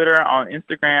on Twitter, on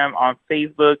Instagram, on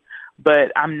Facebook,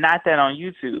 but I'm not that on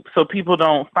YouTube. So people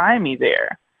don't find me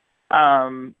there.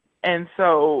 And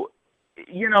so,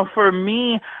 for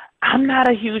me, I'm not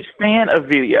a huge fan of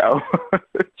video.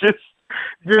 just,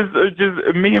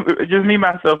 just me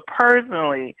myself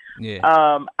personally. Yeah.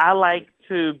 I like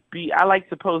to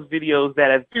post videos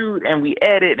that have viewed, and we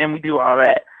edit and we do all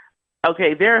that.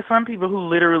 Okay, there are some people who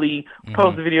literally Hmm.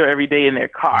 post a video every day in their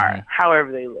car, Hmm.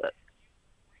 however they look,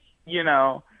 you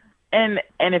know. And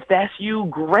if that's you,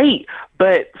 great.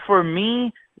 But for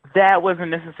me, that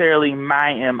wasn't necessarily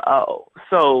my MO.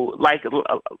 So, like,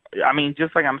 I mean,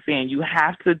 just like I'm saying, you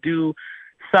have to do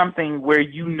something where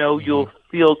Hmm. you'll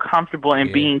feel comfortable in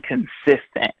Yeah. being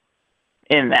consistent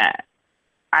in that.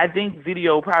 I think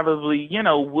video probably,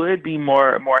 would be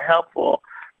more helpful.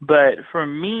 But for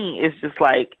me, it's just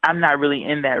like I'm not really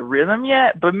in that rhythm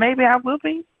yet, but maybe I will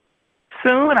be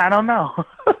soon. I don't know.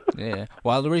 Yeah.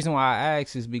 Well, the reason why I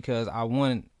ask is because I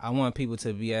want people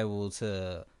to be able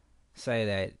to say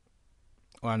that,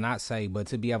 or not say, but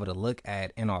to be able to look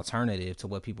at an alternative to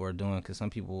what people are doing. Because some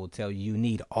people will tell you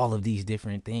need all of these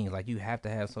different things. Like, you have to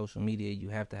have social media, you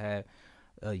have to have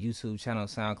a YouTube channel,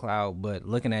 SoundCloud. But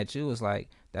looking at you, it's like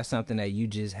that's something that you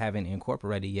just haven't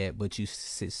incorporated yet. But you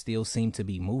still seem to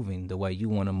be moving the way you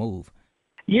want to move.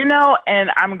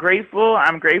 And I'm grateful.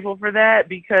 I'm grateful for that,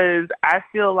 because I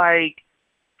feel like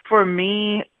for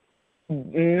me,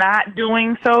 not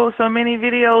doing so many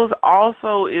videos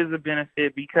also is a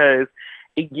benefit, because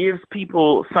it gives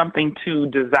people something to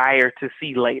desire to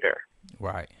see later.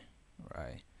 Right.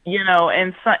 Right.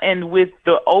 And with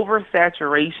the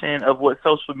oversaturation of what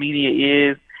social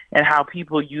media is and how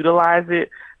people utilize it,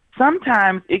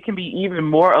 sometimes it can be even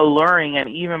more alluring and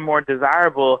even more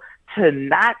desirable to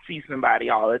not see somebody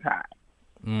all the time,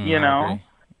 you I know? agree.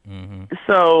 Hmm.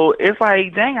 So it's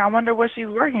like, dang, I wonder what she's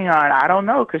working on. I don't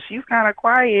know, because she's kind of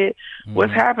quiet.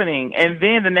 What's Hmm. happening? And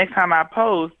then the next time I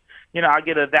post, I'll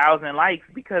get 1,000 likes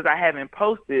because I haven't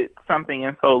posted something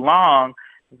in so long.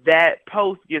 That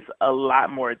post gets a lot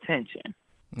more attention.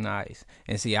 Nice.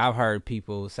 And see, I've heard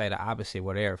people say the opposite,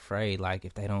 where they're afraid, like,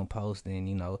 if they don't post,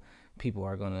 then, people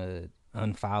are going to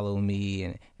unfollow me,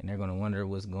 and they're going to wonder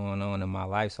what's going on in my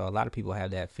life. So a lot of people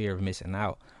have that fear of missing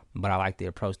out. But I like the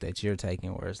approach that you're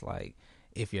taking, where it's like,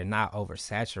 if you're not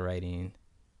oversaturating,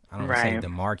 I don't want to say Right. the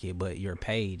market, but your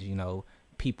page,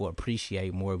 people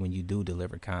appreciate more when you do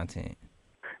deliver content.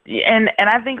 And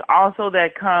I think also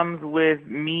that comes with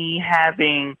me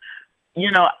having,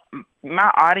 you know,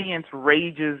 my audience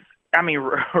rages. I mean,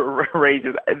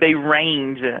 rages. They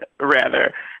range,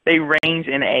 rather. They range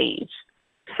in age.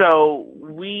 So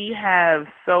we have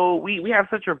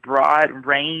such a broad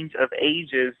range of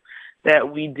ages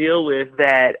that we deal with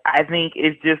that I think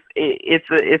it's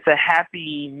a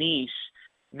happy niche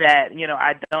that,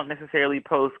 I don't necessarily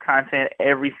post content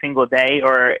every single day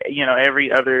or,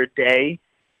 every other day.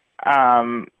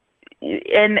 Um,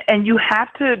 and you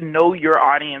have to know your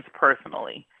audience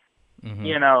personally,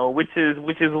 Mm-hmm.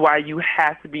 which is why you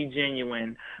have to be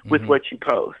genuine with Mm-hmm. what you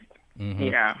post. Mm-hmm.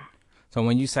 Yeah. So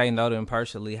when you say know them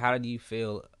personally, how do you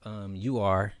feel you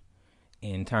are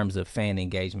in terms of fan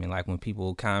engagement? Like when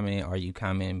people comment, are you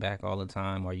commenting back all the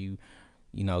time? Are you,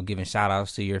 giving shout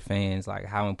outs to your fans? Like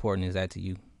how important is that to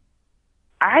you?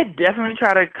 I definitely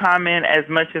try to comment as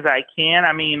much as I can.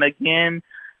 I mean, again,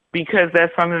 because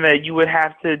that's something that you would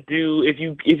have to do if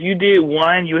you did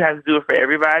one, you would have to do it for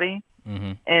everybody.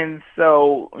 Mm-hmm. And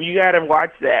so you got to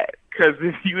watch that because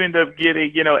if you end up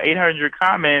getting 800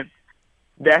 comments,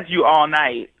 that's you all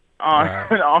night on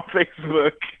Right. on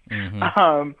Facebook. Mm-hmm.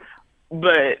 Um,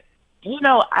 but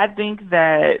I think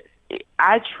that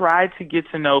I try to get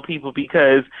to know people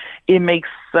because it makes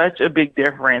such a big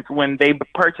difference when they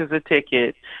purchase a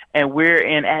ticket and we're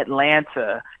in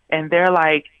Atlanta and they're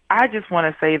like, I just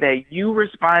want to say that you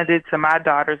responded to my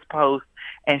daughter's post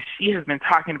and she has been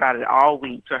talking about it all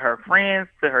week to her friends,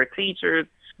 to her teachers,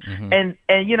 Mm-hmm. and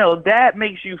that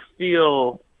makes you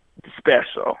feel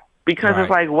special because it's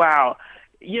Right. like, wow,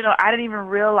 I didn't even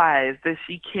realize that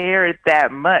she cared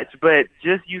that much, but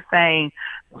just you saying,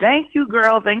 thank you,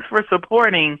 girl, thanks for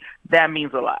supporting, that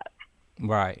means a lot.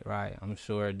 Right, right. I'm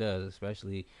sure it does,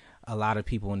 especially a lot of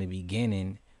people in the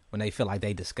beginning when they feel like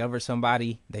they discover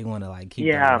somebody, they want to like keep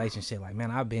that Yeah, relationship. Like,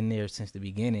 man, I've been there since the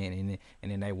beginning,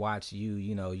 and then they watch you,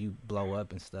 you blow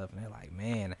up and stuff, and they're like,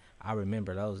 man, I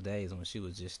remember those days when she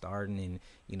was just starting,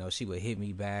 and she would hit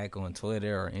me back on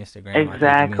Twitter or Instagram. Like, it means a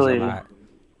exactly. lot.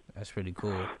 That's pretty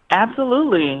cool.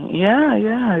 Absolutely. Yeah,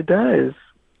 yeah, it does.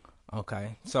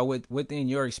 Okay, so within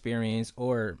your experience,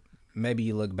 or maybe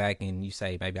you look back and you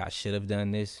say, maybe I should have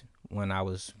done this when I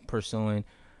was pursuing.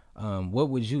 What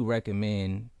would you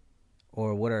recommend,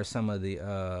 or what are some of the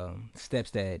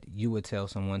steps that you would tell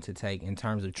someone to take in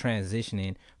terms of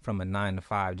transitioning from a 9 to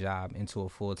 5 job into a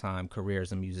full time career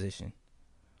as a musician?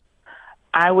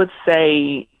 I would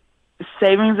say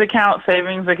savings account,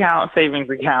 savings account, savings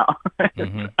account.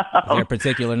 Mm-hmm. Is there a um,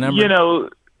 particular you number? know,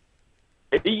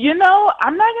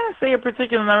 I'm not going to say a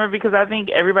particular number because I think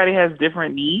everybody has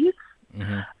different needs.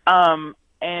 Mm-hmm.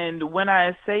 And when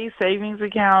I say savings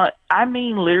account, I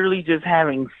mean literally just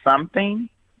having something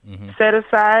Mm-hmm. set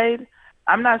aside.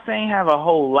 I'm not saying have a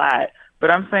whole lot, but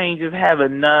I'm saying just have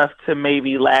enough to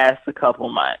maybe last a couple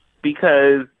months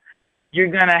because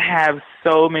you're going to have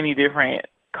so many different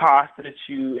costs that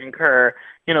you incur,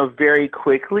 very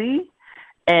quickly.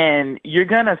 And you're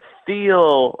going to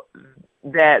feel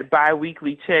that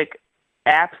biweekly check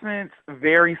absence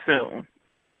very soon.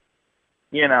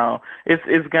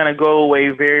 It's gonna go away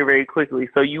very, very quickly.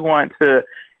 So you want to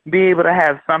be able to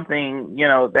have something,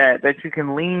 that you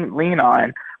can lean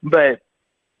on. But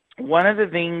one of the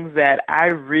things that I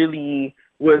really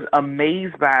was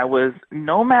amazed by was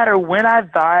no matter when I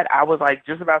thought I was like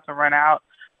just about to run out,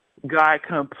 God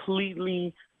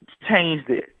completely changed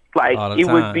it. Like All the it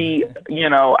would time. be,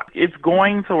 it's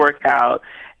going to work out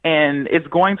and it's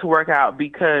going to work out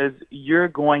because you're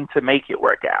going to make it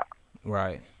work out.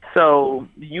 Right. So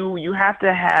you have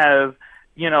to have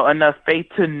enough faith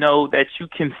to know that you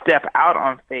can step out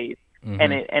on faith and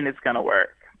Mm-hmm. it's gonna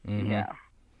work. Mm-hmm. Yeah.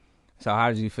 So how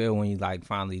did you feel when you like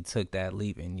finally took that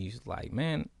leap and you was like,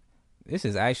 man, this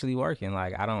is actually working.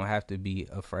 Like I don't have to be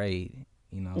afraid.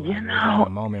 You Like was that a know,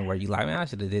 moment where you like, man, I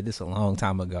should have did this a long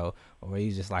time ago, or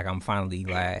you just like, I'm finally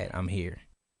glad I'm here.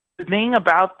 the thing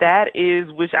about that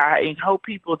is, which I hope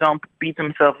people don't beat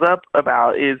themselves up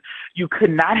about, is you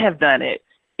could not have done it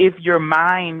if your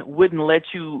mind wouldn't let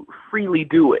you freely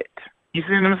do it. You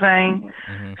see what I'm saying?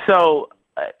 Mm-hmm. So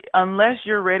unless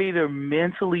you're ready to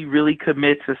mentally really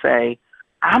commit to say,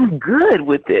 I'm good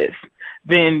with this,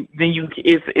 then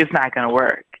it's not going to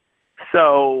work.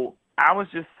 So I was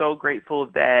just so grateful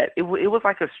that it was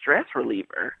like a stress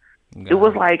reliever. It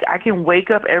was Got it. like I can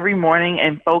wake up every morning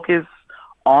and focus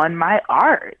on my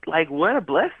art. Like what a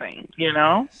blessing.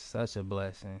 Such a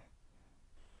blessing.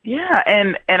 Yeah,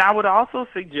 and I would also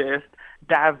suggest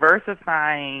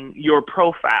diversifying your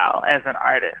profile as an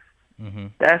artist. Mm-hmm.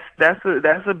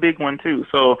 That's a big one too.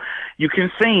 So you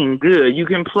can sing good, you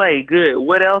can play good.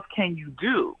 What else can you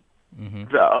do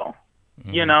Mm-hmm. though?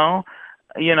 You Hmm. know,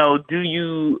 are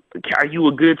you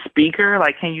a good speaker?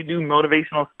 Like, can you do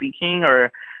motivational speaking,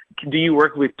 or do you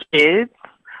work with kids,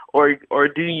 or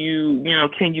do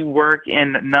can you work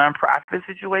in nonprofit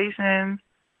situations?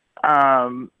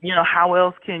 How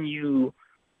else can you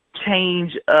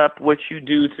change up what you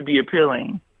do to be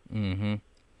appealing? Hmm.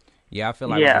 Yeah, I feel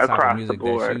like with the Yeah, type of across the music that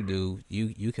board. you do,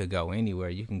 you could go anywhere.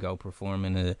 You can go perform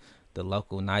in the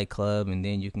local nightclub, and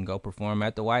then you can go perform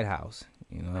at the White House.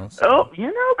 You know, Oh, so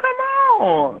come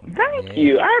on. Thank yeah,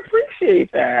 you. I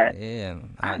appreciate that. yeah.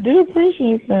 I do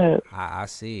appreciate that. I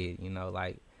see it. You know,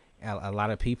 like a lot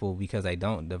of people, because they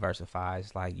don't diversify,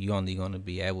 it's like you only going to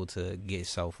be able to get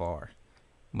so far.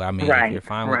 But I mean, if you're Right,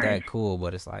 fine with right. that, cool.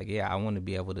 But it's like, yeah, I want to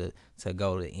be able to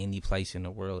go to any place in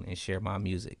the world and share my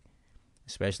music,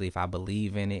 especially if I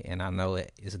believe in it and I know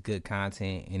it's good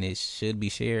content and it should be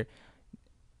shared.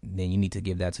 Then you need to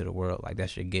give that to the world. Like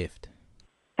that's your gift.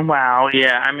 Wow,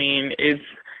 yeah. I mean, it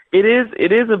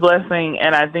is a blessing,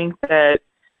 and I think that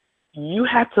you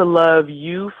have to love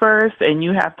you first, and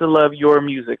you have to love your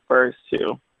music first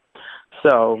too.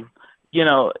 So,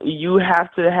 you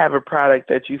have to have a product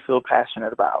that you feel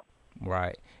passionate about.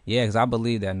 Right. Yeah, because I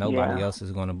believe that nobody Yeah, else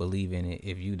is going to believe in it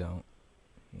if you don't.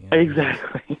 You know, because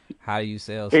exactly. how do you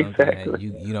sell something that Exactly.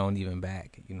 you don't even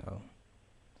back?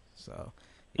 So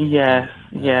yeah, I Yes,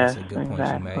 think that's yes, a good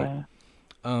point you made. exactly.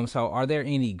 So are there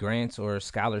any grants or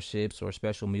scholarships or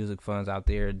special music funds out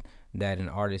there that an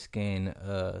artist can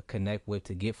connect with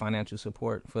to get financial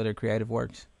support for their creative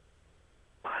works?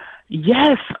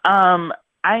 Yes,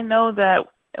 I know that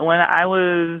when I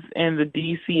was in the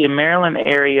DC and Maryland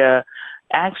area,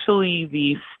 actually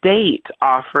the state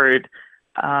offered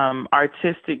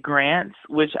artistic grants,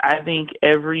 which I think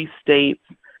every state's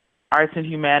Arts and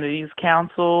Humanities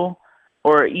Council,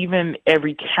 or even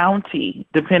every county,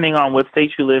 depending on what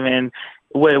state you live in,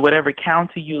 whatever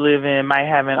county you live in, might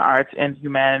have an Arts and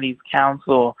Humanities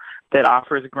Council that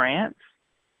offers grants,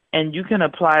 and you can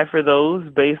apply for those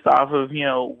based off of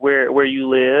where you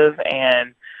live,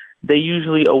 and they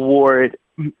usually award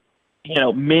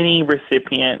many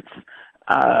recipients,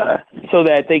 uh, so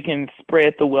that they can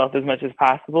spread the wealth as much as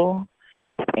possible.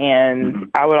 And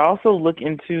I would also look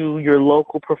into your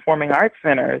local performing arts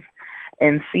centers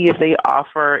and see if they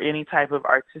offer any type of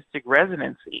artistic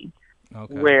residency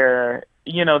Okay. where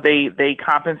they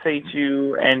compensate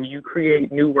you and you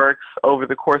create new works over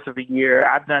the course of a year.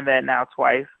 I've done that now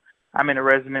twice. I'm in a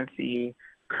residency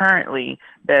currently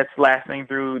that's lasting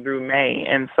through May,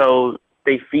 and so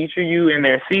they feature you in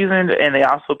their season, and they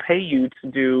also pay you to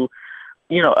do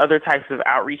other types of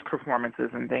outreach performances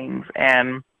and things.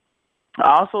 And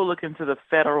I also look into the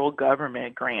federal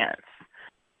government grants,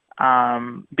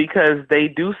 because they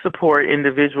do support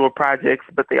individual projects,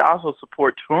 but they also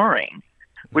support touring,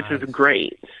 which is Nice.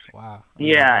 great. Wow. I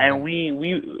never Yeah, heard and that.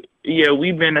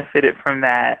 we benefited from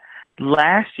that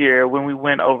last year when we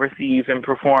went overseas and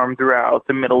performed throughout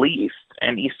the Middle East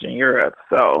and Eastern Europe.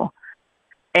 So,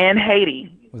 and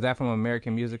Haiti. Was that from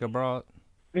American Music Abroad?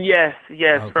 Yes,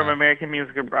 yes, from Okay. American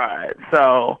Music Abroad.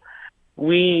 So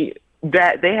we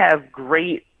that they have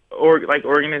great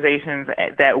organizations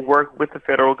that work with the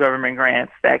federal government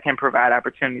grants that can provide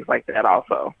opportunities like that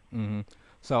also. Hmm.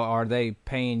 So are they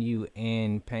paying you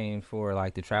and paying for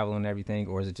like the travel and everything,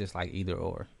 or is it just like either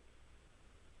or?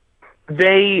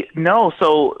 They no,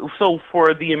 so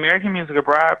for the American Music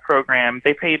Abroad program,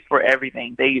 they paid for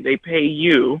everything. They pay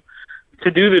you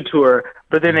to do the tour,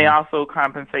 but then they Hmm. also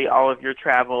compensate all of your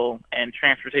travel and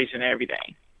transportation and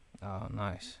everything. Oh,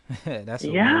 nice. That's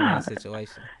a win-win Yeah,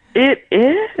 situation. it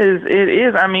is. It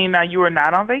is. I mean, now you were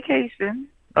not on vacation.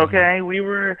 Hmm. Okay, we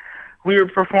were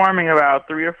performing about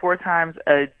 3 or 4 times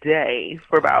a day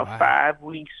for Oh about wow. 5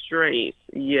 weeks straight.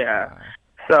 Yeah. Wow.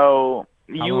 So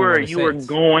How you long were are the you were sets?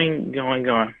 going, going,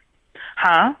 going.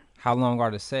 Huh? How long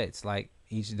are the sets? Like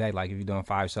each day, like if you're doing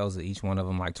 5 shows, are each one of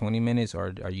them like 20 minutes,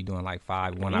 or are you doing like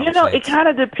five 1 hour It sets? kind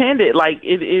of depended. Like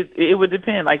it would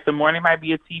depend. Like the morning might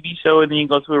be a TV show, and then you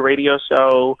go to a radio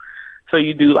show. So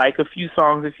you do like a few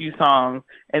songs,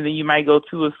 and then you might go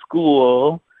to a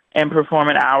school and perform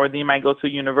an hour. Then you might go to a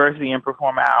university and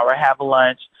perform an hour, have a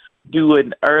lunch, do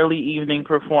an early evening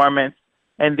performance,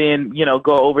 and then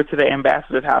go over to the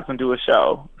ambassador's house and do a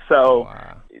show. So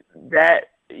Wow. that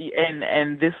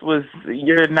and this was,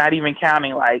 you're not even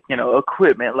counting like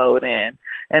equipment load in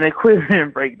and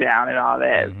equipment breakdown and all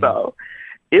that. Hmm. So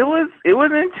it was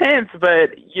intense,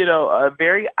 but a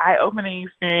very eye opening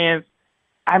experience.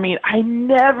 I mean, I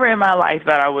never in my life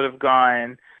thought I would have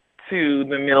gone to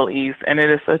the Middle East, and it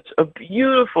is such a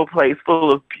beautiful place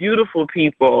full of beautiful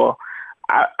people.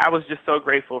 I was just so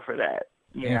grateful for that.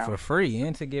 You And know, for free,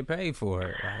 and to get paid for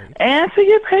it. Like, and to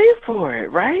get paid for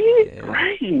it, right? yeah.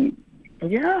 Right.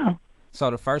 Yeah. So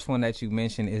the first one that you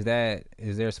mentioned, is there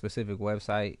a specific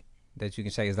website that you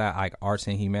can check? Is that like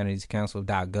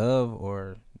artsandhumanitiescouncil.gov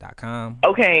or .com?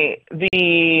 Okay.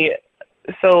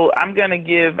 So I'm gonna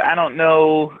give. I don't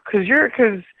know, cause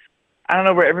I don't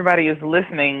know where everybody is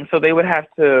listening, so they would have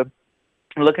to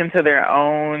look into their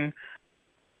own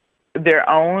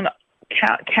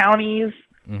counties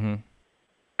Mm-hmm.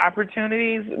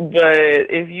 opportunities. But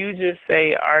if you just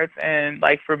say arts and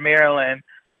like for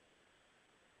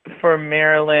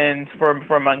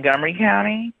Montgomery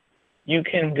County, you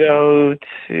can go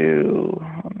to,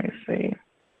 let me see.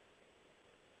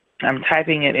 I'm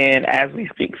typing it in as we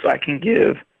speak so I can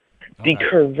give the Okay.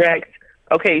 correct.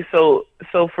 Okay, so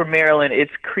for Maryland,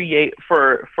 it's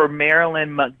for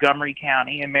Maryland, Montgomery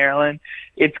County in Maryland,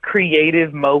 it's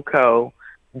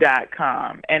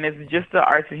creativemoco.com, and it's just the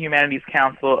Arts and Humanities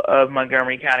Council of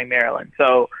Montgomery County, Maryland.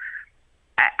 So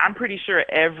I'm pretty sure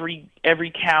every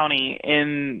county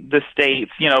in the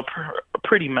states,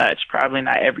 pretty much, probably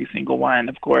not every single one,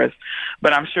 of course,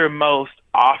 but I'm sure most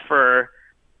offer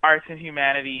arts and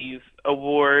humanities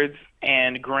awards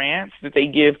and grants that they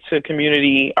give to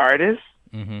community artists.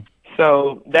 Mm-hmm.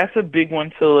 So that's a big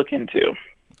one to look into.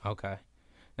 Okay.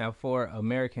 Now, for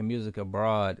American Music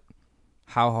Abroad,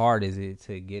 how hard is it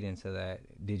to get into that?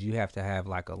 Did you have to have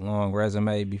like a long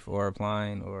resume before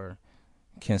applying, or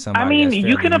can I somebody mean, that's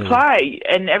you fairly can new? apply,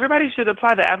 and everybody should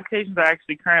apply. The applications are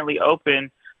actually currently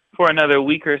open for another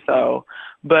week or so.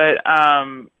 But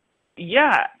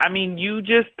yeah, I mean, you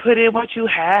just put in what you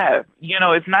have.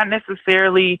 It's not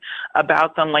necessarily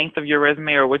about the length of your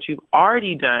resume or what you've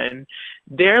already done.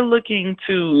 They're looking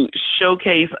to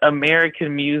showcase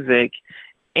American music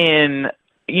in,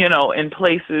 in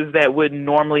places that would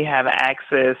normally have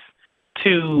access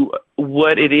to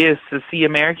what it is to see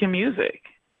American music,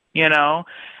 you know?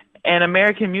 And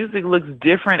American music looks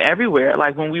different everywhere.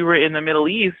 Like when we were in the Middle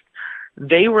East,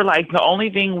 they were like the only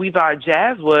thing we thought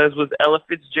jazz was Ella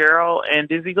Fitzgerald and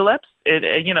Dizzy Gillespie,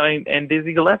 and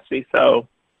Dizzy Gillespie. So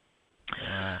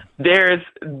Wow. their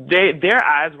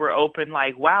eyes were open.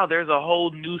 Like, wow, there's a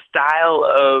whole new style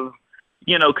of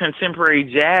contemporary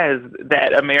jazz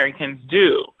that Americans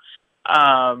do,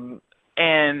 and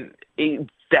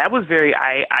that was very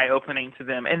eye opening to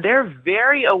them. And they're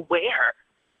very aware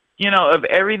of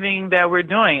everything that we're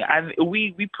doing.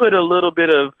 We put a little bit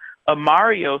of a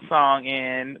Mario song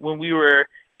in when we were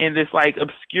in this like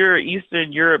obscure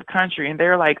Eastern Europe country, and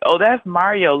they're like, "Oh, that's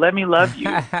Mario. Let me love you."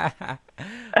 Wow,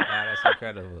 that's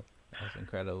incredible. That's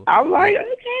incredible. I'm Yeah. like,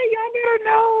 okay, y'all better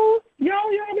know,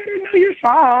 y'all better know your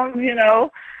songs.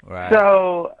 Right.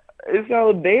 So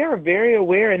they are very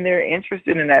aware and they're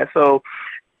interested in that. So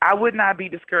I would not be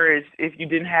discouraged if you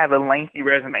didn't have a lengthy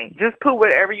resume. Just put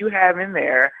whatever you have in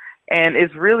there, and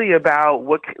it's really about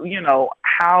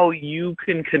how you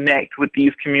can connect with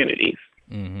these communities.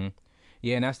 Mm-hmm.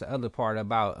 Yeah, and that's the other part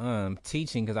about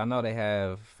teaching, because I know they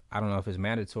have. I don't know if it's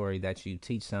mandatory that you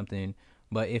teach something,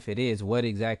 but if it is, what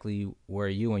exactly were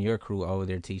you and your crew over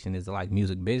there teaching? Is it like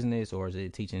music business, or is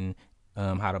it teaching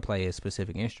how to play a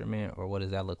specific instrument, or what does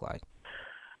that look like?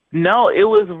 No, it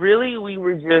was really we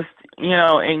were just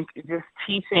and just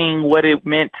teaching what it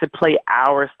meant to play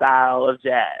our style of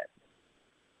jazz,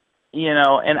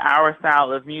 and our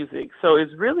style of music. So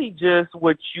it's really just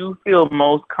what you feel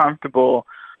most comfortable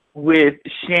with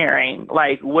sharing.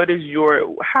 Like, what is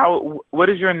your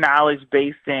knowledge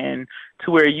based in,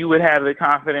 to where you would have the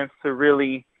confidence to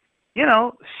really,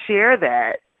 share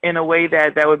that in a way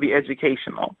that would be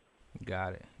educational.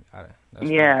 Got it. Got it. That's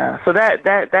pretty Yeah. cool. So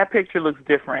that picture looks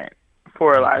different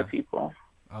for a lot Okay. of people.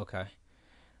 Okay.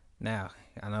 Now,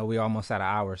 I know we almost at an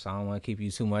hour, so I don't want to keep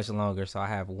you too much longer. So I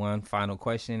have one final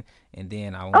question, and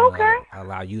then I want Okay. to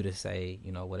allow you to say,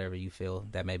 whatever you feel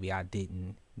that maybe I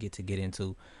didn't get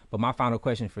into. But my final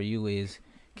question for you is,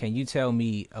 can you tell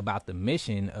me about the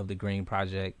mission of the Green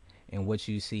Project and what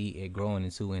you see it growing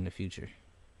into in the future?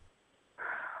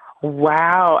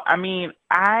 Wow. I mean,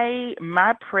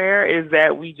 my prayer is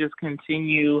that we just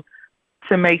continue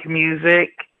to make music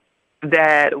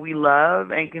that we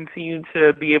love and continue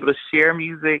to be able to share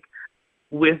music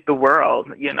with the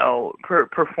world,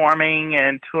 performing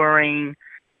and touring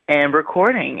and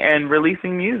recording and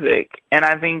releasing music. And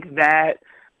I think that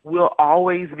will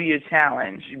always be a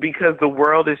challenge because the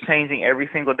world is changing every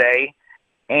single day.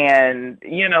 And,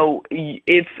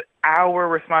 it's our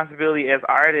responsibility as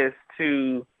artists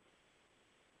to,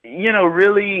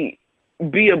 really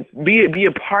be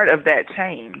a part of that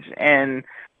change and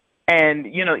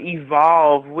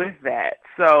evolve with that.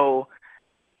 So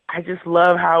I just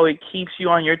love how it keeps you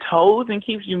on your toes and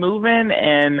keeps you moving.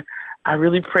 And I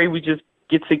really pray we just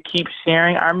get to keep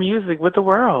sharing our music with the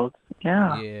world.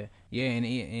 Yeah. Yeah, yeah, and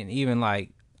even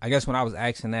like I guess when I was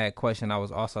asking that question, I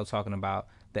was also talking about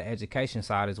the education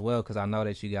side as well because I know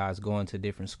that you guys go into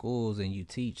different schools and you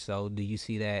teach. So do you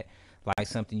see that like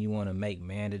something you want to make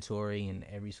mandatory in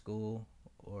every school,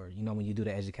 or when you do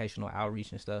the educational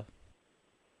outreach and stuff?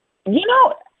 You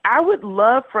know, I would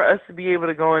love for us to be able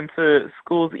to go into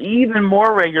schools even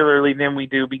more regularly than we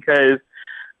do because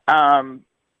um,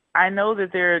 I know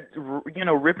that they're,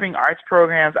 ripping arts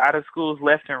programs out of schools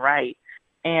left and right.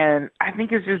 And I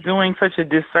think it's just doing such a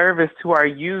disservice to our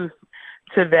youth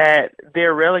to that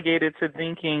they're relegated to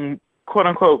thinking, quote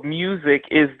unquote, music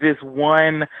is this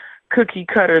one cookie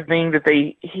cutter thing that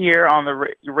they hear on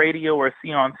the radio or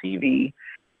see on TV.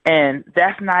 And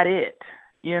that's not it,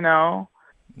 you know?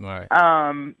 Right.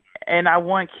 And I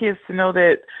want kids to know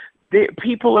that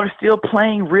people are still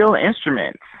playing real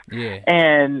instruments. Yeah.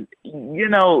 And,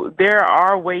 there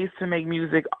are ways to make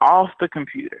music off the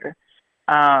computer.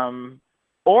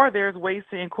 Or there's ways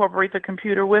to incorporate the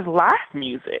computer with live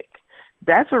music.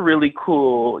 That's a really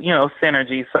cool,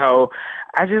 synergy. So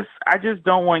I just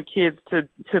don't want kids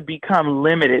to become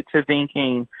limited to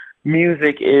thinking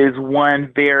music is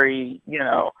one very,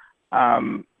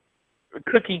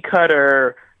 cookie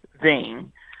cutter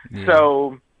thing. Yeah.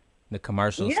 So the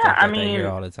commercial stuff that they hear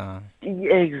all the time.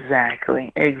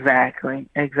 Exactly.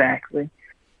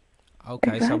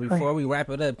 Okay, so before we wrap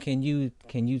it up, can you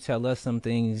tell us some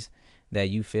things that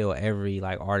you feel every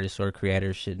like artist or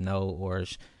creator should know, or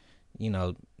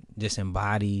just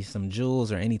embody some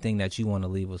jewels or anything that you want to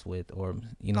leave us with, or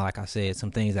like I said,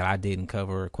 some things that I didn't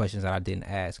cover or questions that I didn't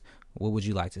ask. What would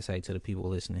you like to say to the people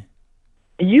listening?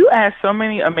 You asked so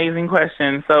many amazing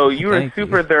questions, so you were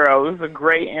super thorough. It was a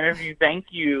great interview. Thank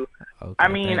you. Okay, I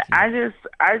mean, I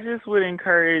just would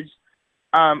encourage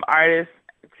artists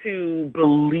to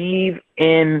believe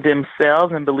in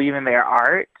themselves and believe in their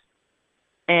art.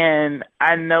 And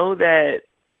I know that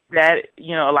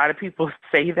a lot of people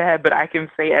say that, but I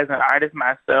can say as an artist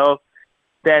myself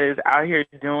that is out here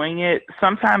doing it,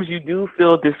 sometimes you do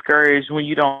feel discouraged when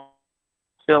you don't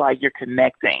feel like you're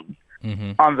connecting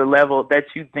on the level that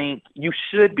you think you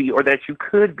should be or that you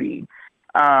could be.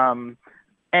 And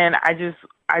I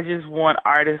just want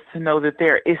artists to know that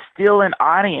there is still an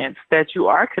audience that you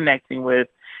are connecting with.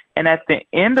 And at the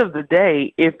end of the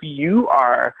day, if you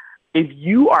are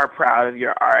proud of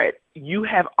your art, you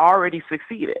have already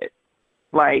succeeded.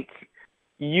 Like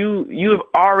you have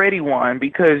already won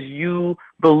because you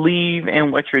believe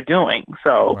in what you're doing.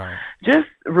 So just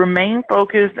remain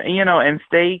focused, and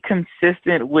stay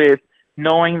consistent with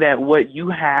knowing that what you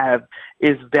have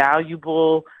is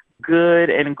valuable, good,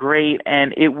 and great,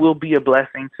 and it will be a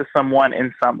blessing to someone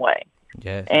in some way.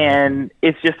 Yes, and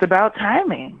it's just about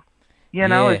timing.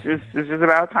 It's just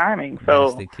about timing. So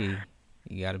that's the key.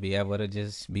 You got to be able to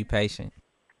just be patient.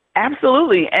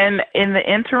 Absolutely. And in the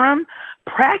interim,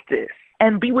 practice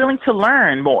and be willing to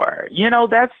learn more.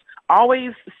 That's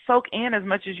always soak in as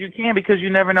much as you can because you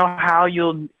never know how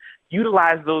you'll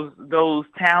utilize those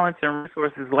talents and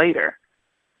resources later.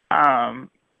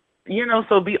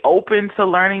 So be open to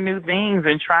learning new things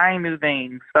and trying new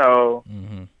things. So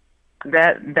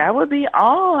that would be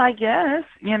all, I guess,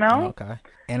 Okay.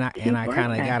 And I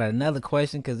kind of got another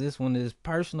question because this one is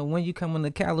personal. When you coming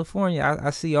to California, I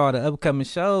see all the upcoming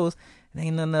shows. And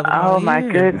ain't nothing Oh my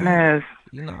goodness!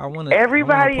 I want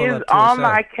Everybody is on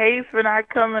my case for not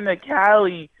coming to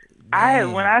Cali.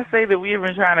 When I say that we have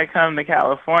been trying to come to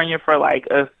California for like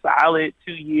a solid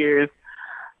 2 years,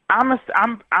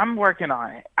 I'm working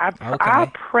on it. I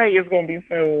pray it's gonna be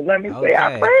soon. Let me say,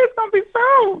 I pray it's gonna be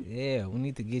soon. Yeah, we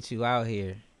need to get you out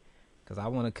here because I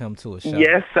want to come to a show.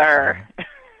 Yes, sir.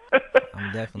 So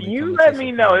I'm definitely. You let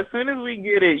me know as soon as we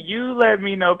get it. You let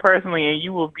me know personally, and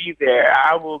you will be there.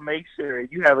 I will make sure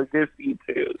you have a good seat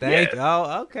too. Thank you.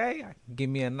 Oh, okay. Give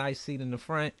me a nice seat in the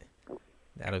front.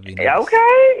 That'll be nice.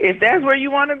 Okay, if that's where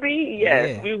you want to be,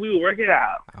 yes, we will work it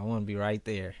out. I want to be right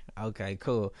there. Okay,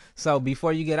 cool. So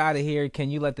before you get out of here, can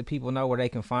you let the people know where they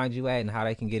can find you at and how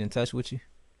they can get in touch with you?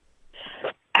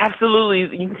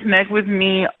 Absolutely. You can connect with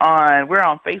me we're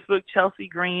on Facebook, Chelsea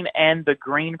Green and The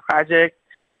Green Project.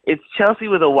 It's Chelsea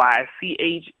with a Y,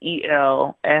 Chelsey,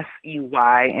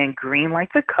 and green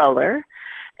like the color.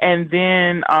 And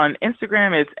then on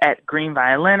Instagram, it's at Green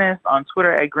Violinist, on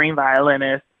Twitter at Green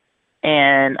Violinist,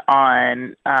 and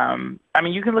on,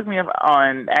 you can look me up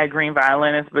at Green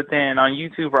Violinist, but then on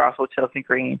YouTube, we're also Chelsea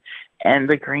Green and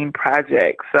The Green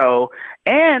Project. So,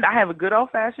 and I have a good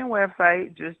old-fashioned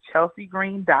website, just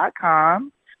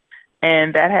chelseagreen.com,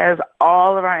 and that has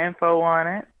all of our info on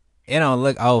it. It don't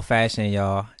look old fashioned,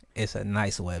 y'all. It's a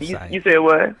nice website. You said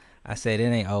what? I said it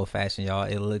ain't old fashioned, y'all.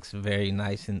 It looks very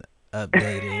nice and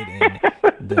updated, and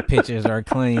the pictures are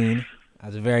clean.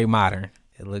 It's very modern.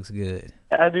 It looks good.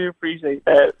 I do appreciate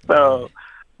that. Yeah. So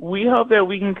we hope that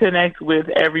we can connect with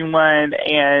everyone,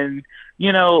 and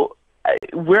you know,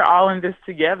 we're all in this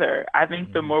together. I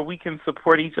think the Mhm. more we can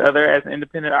support each other as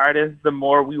independent artists, the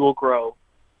more we will grow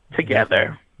Definitely,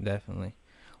 together. definitely.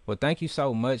 Well, thank you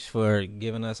so much for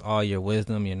giving us all your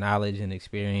wisdom, your knowledge, and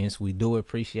experience. We do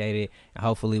appreciate it, and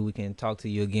hopefully, we can talk to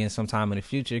you again sometime in the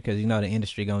future because you know the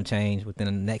industry gonna change within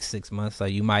the next 6 months, so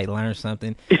you might learn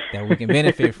something that we can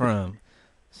benefit from.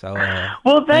 So,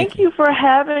 Well, thank thank you. you for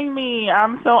having me.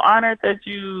 I'm so honored that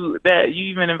you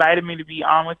even invited me to be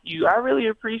on with you. I really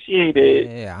appreciate it.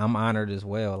 Yeah, I'm honored as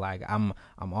well. Like I'm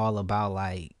all about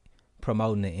like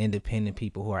promoting the independent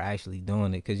people who are actually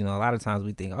doing it because you know a lot of times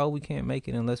we think oh we can't make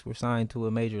it unless we're signed to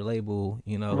a major label,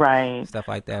 you know, Right. stuff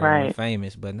like that, or we're Right.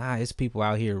 famous. But nah, it's people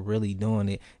out here really doing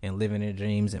it and living their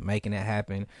dreams and making it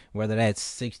happen. Whether that's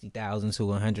 60,000 to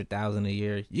 100,000 a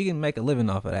year, you can make a living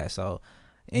off of that. So.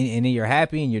 And then you're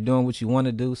happy and you're doing what you want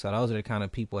to do. So those are the kind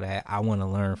of people that I want to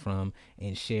learn from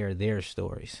and share their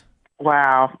stories.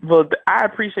 Wow. Well, I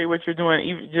appreciate what you're doing,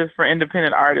 even just for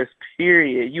independent artists,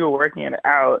 period. You are working it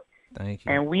out, Thank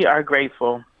you. and we are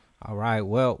grateful. All right.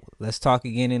 Well, let's talk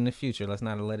again in the future. Let's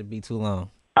not let it be too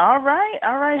long. All right.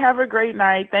 All right. Have a great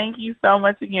night. Thank you so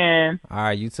much again. All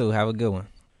right. You too. Have a good one.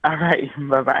 All right.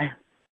 Bye bye.